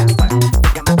I got work. Think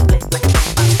I'm out of place like a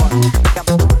damn lost sport.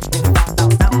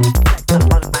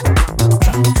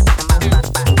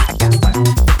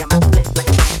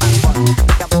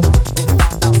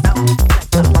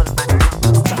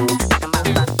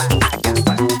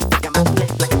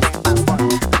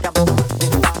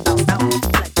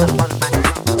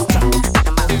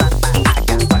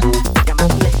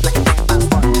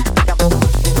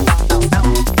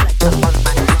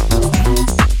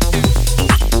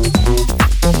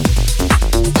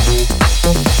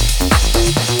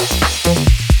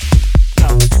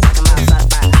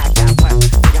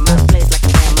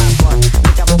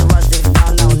 Look up with the rust if you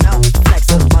don't know, no. Flex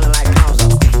on the ball like a clown, so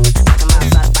like I'm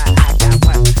outside, but I got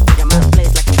work. Think I'm out of place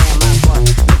like a damn lost sport.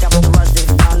 Look up with the rust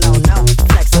if you don't know, no.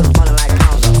 Flex on the ball like a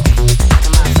clown, so like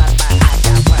I'm outside, but I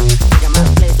got work. Think I'm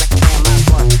out of place like a damn lost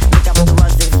sport. Look up with the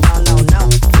rust if you don't know, no.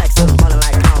 Flex on the ball like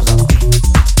a clown.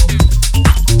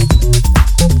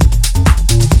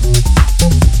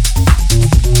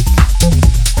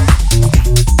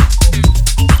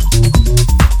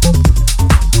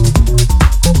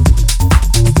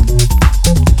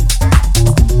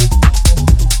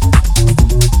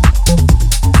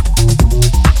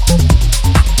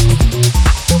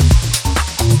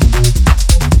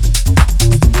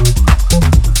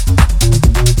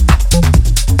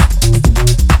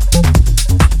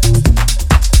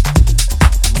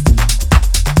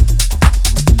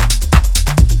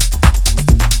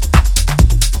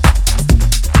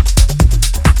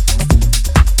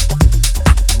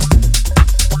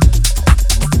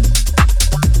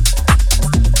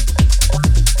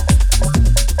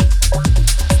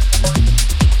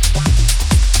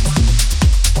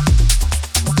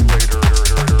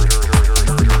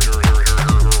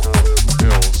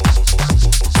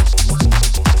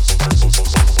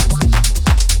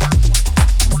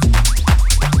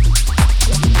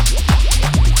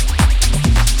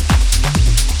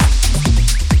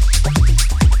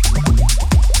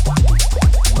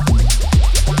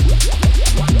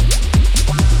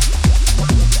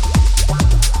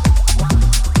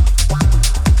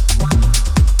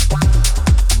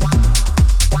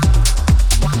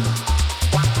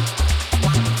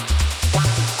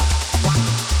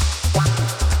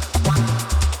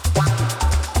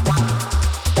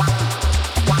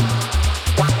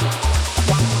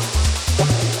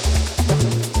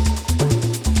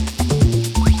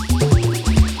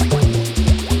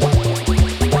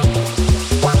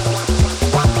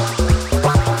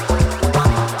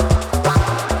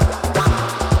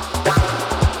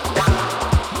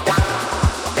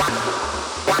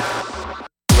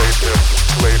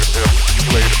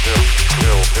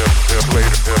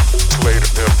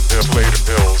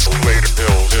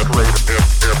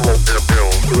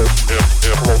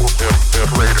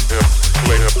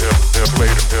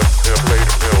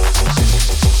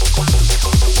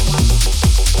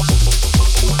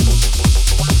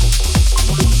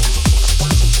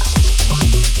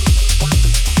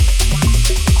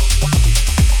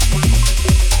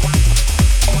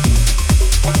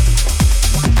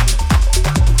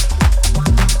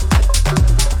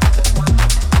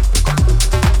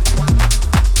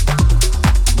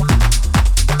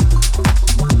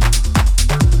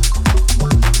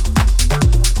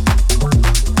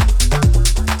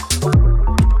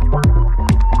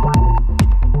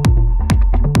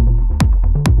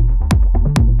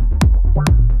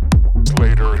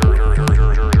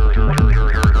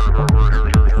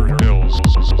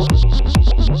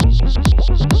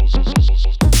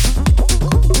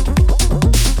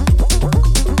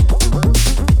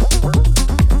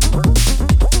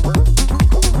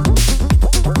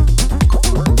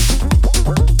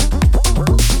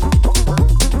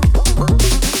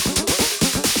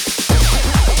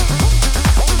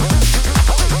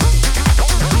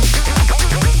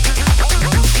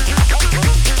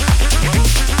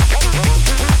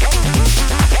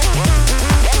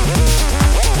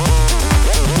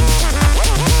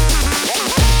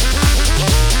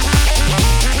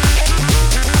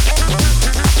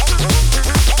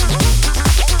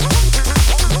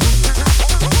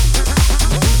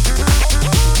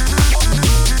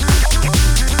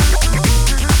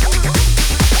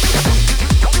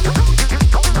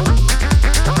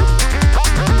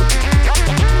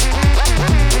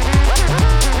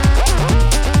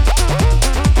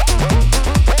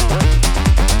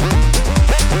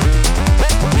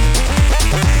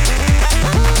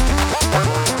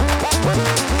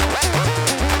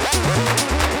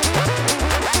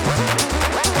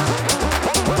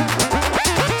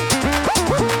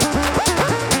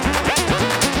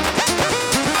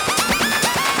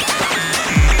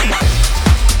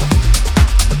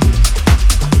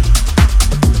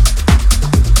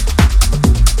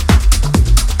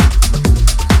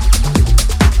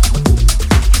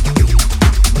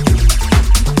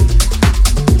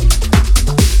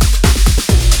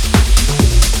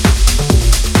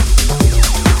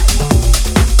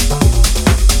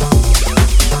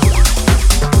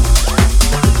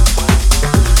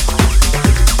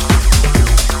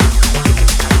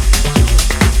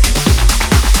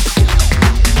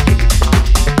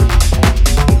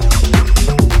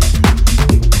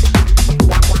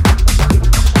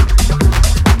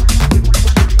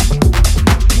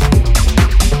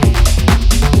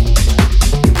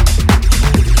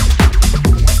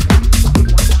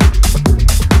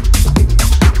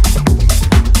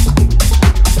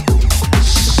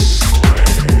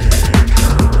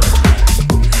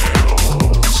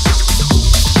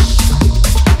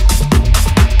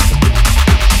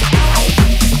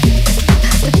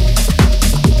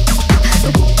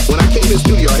 the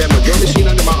studio, I had my drum machine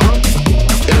under my arm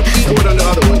and a keyboard on the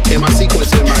other one, and my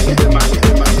sequence in my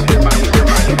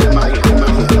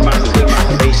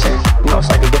bass. You know, it's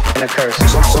like a gift and a curse.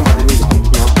 Somebody needs it,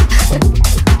 you know.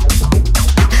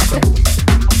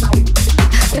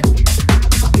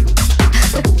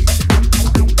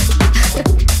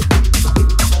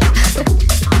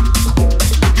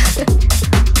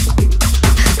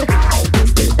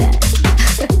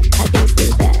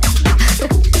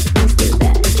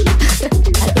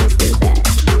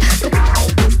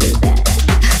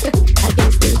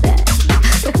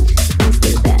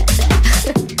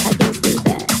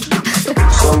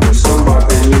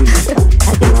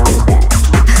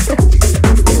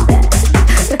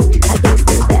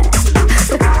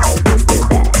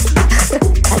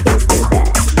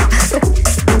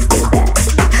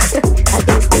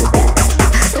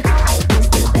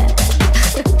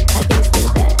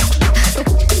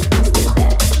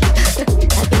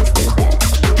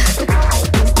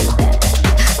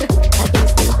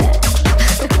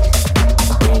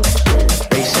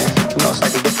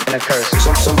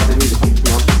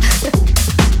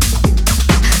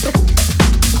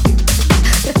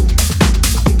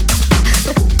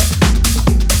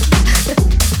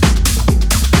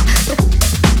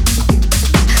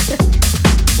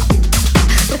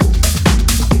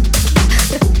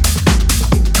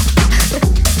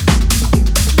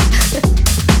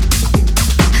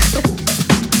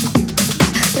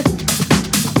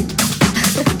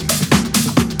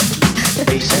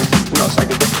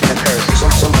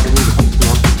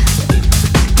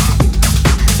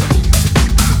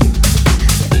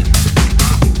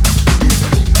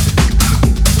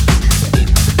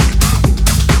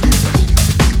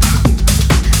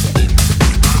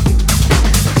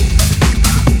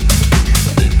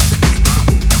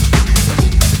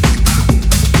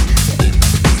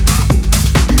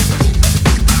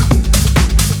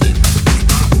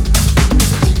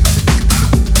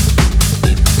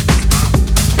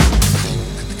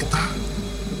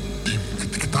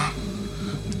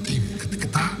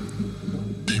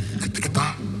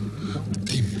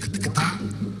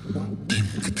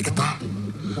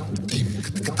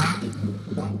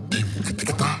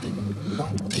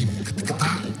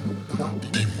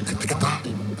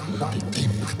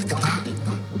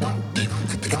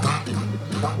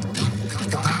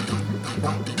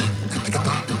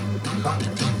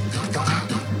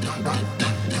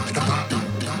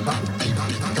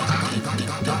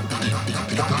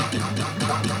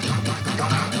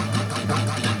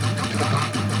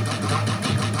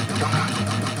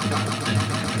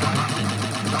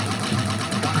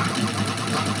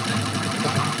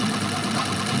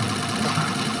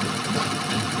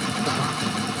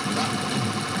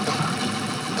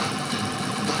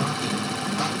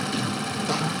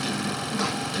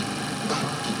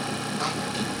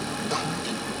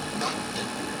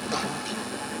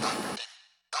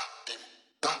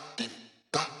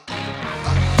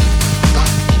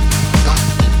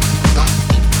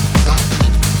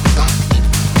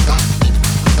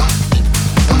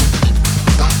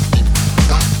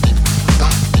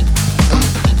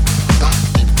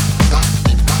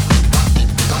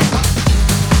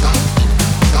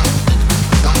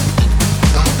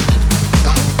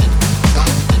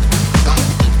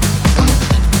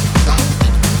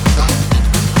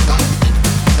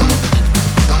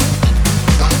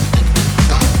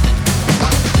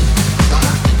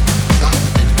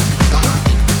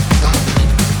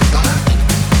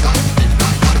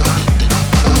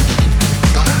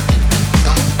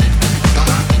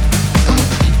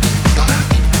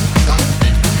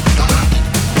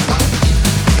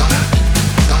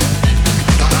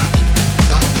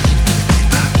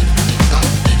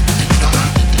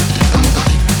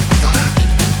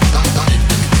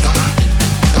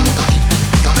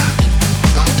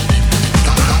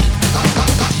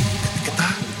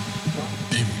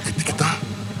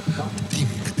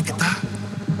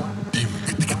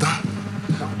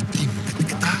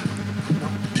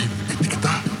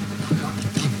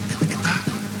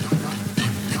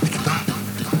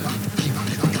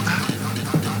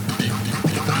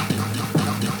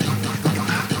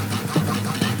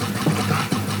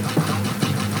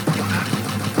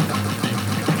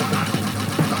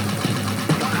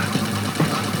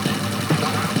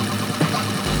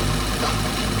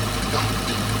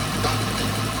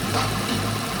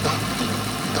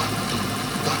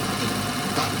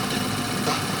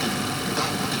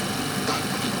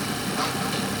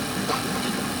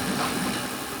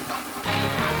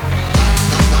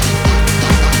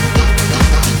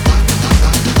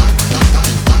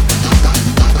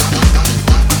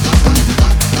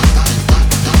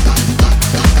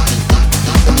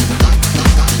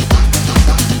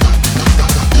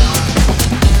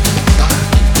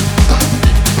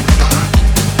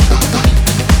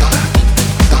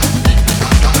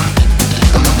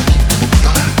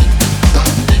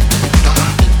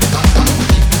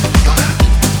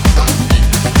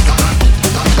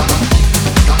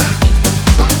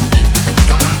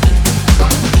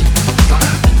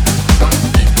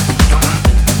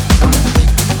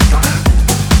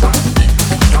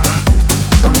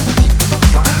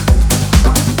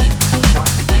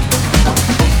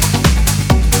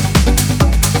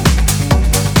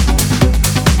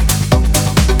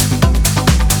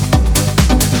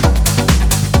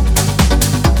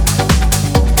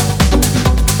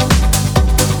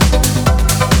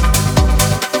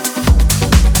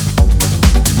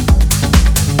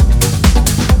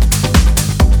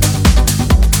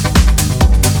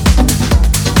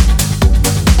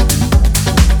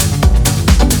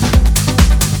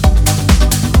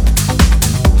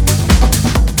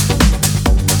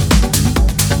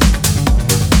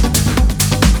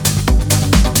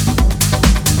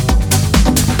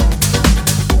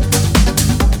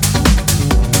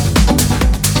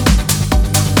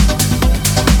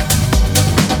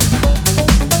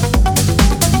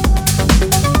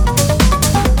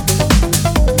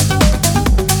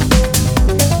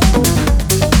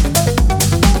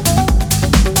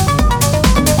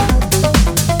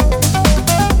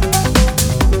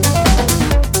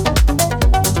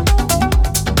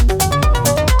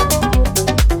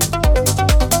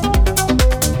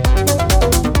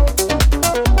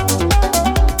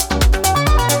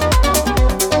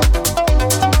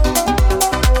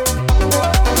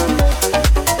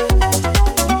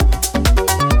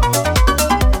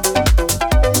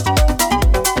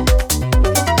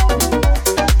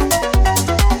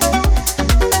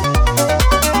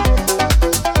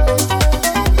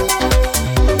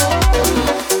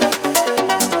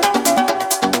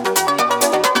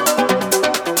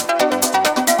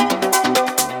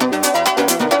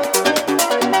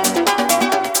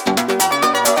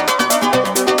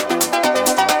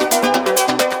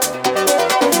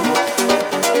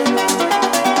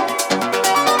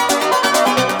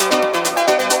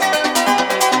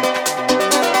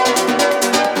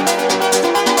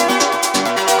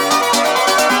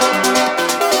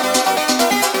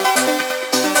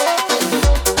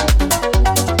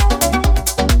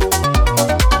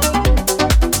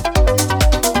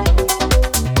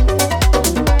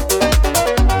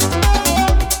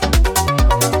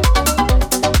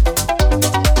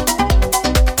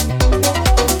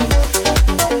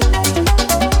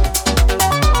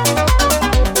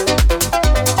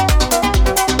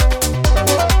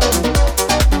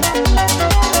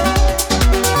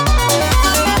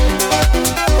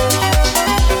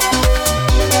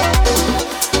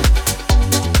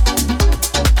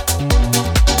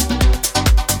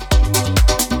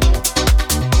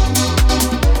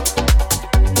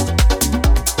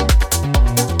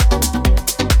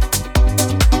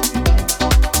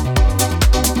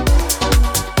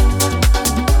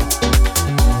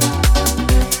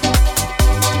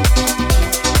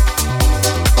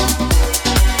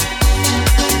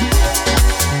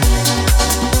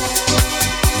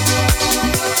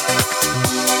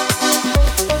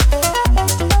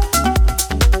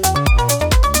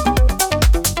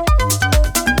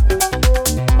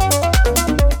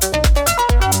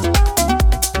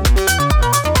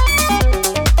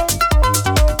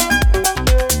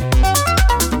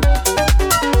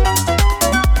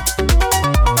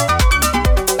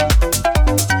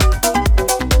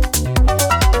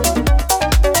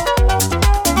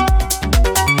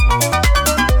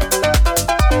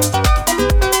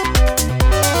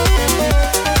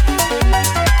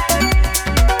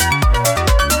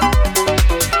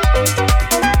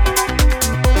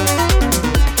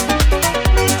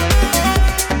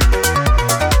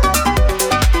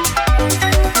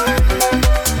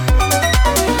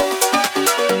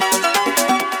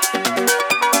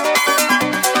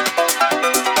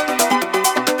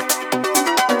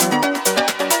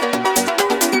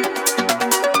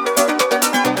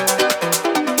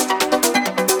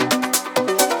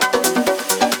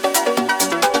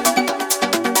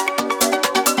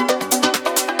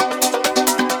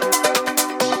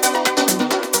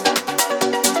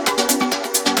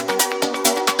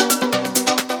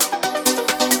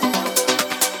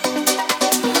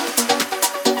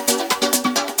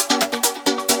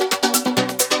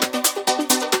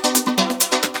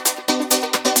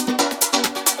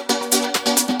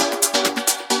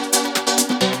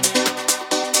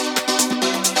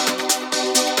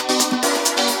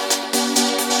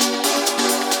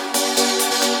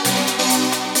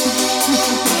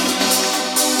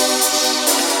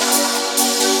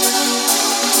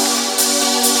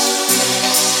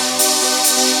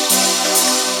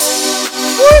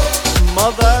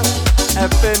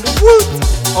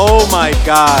 Oh my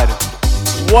God,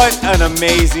 what an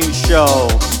amazing show.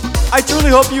 I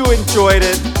truly hope you enjoyed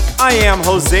it. I am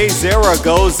Jose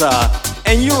Zaragoza,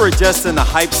 and you were just in the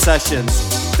Hype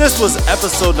Sessions. This was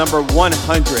episode number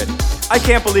 100. I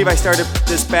can't believe I started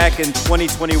this back in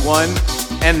 2021,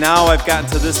 and now I've gotten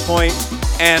to this point,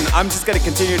 and I'm just gonna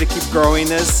continue to keep growing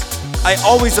this. I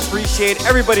always appreciate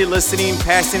everybody listening,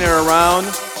 passing it around.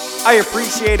 I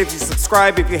appreciate if you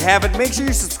subscribe. If you haven't, make sure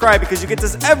you subscribe because you get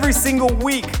this every single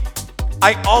week.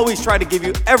 I always try to give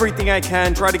you everything I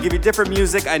can, try to give you different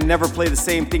music. I never play the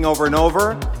same thing over and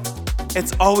over.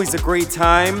 It's always a great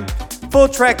time. Full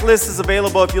track list is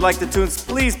available if you like the tunes.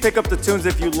 Please pick up the tunes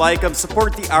if you like them.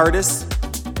 Support the artists.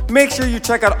 Make sure you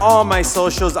check out all my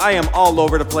socials. I am all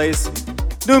over the place.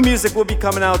 New music will be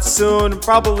coming out soon,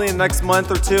 probably in the next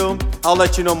month or two. I'll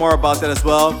let you know more about that as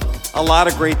well. A lot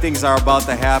of great things are about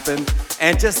to happen.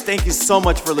 And just thank you so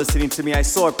much for listening to me. I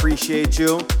so appreciate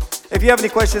you. If you have any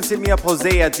questions, hit me up,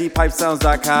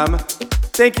 Jose@deeppipesounds.com.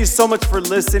 Thank you so much for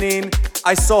listening.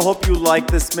 I so hope you like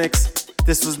this mix.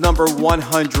 This was number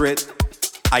 100.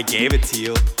 I gave it to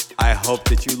you. I hope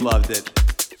that you loved it.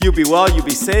 You be well, you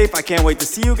be safe. I can't wait to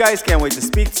see you guys. Can't wait to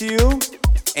speak to you.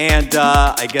 And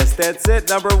I guess that's it.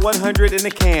 Number 100 in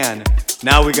the can.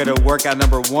 Now we gotta work on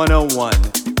number 101.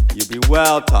 You be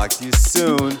well. Talk to you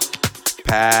soon.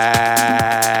 Peace.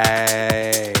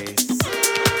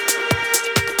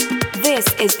 This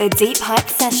is the Deep Hype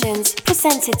Sessions,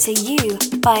 presented to you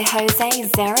by Jose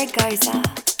Zaragoza.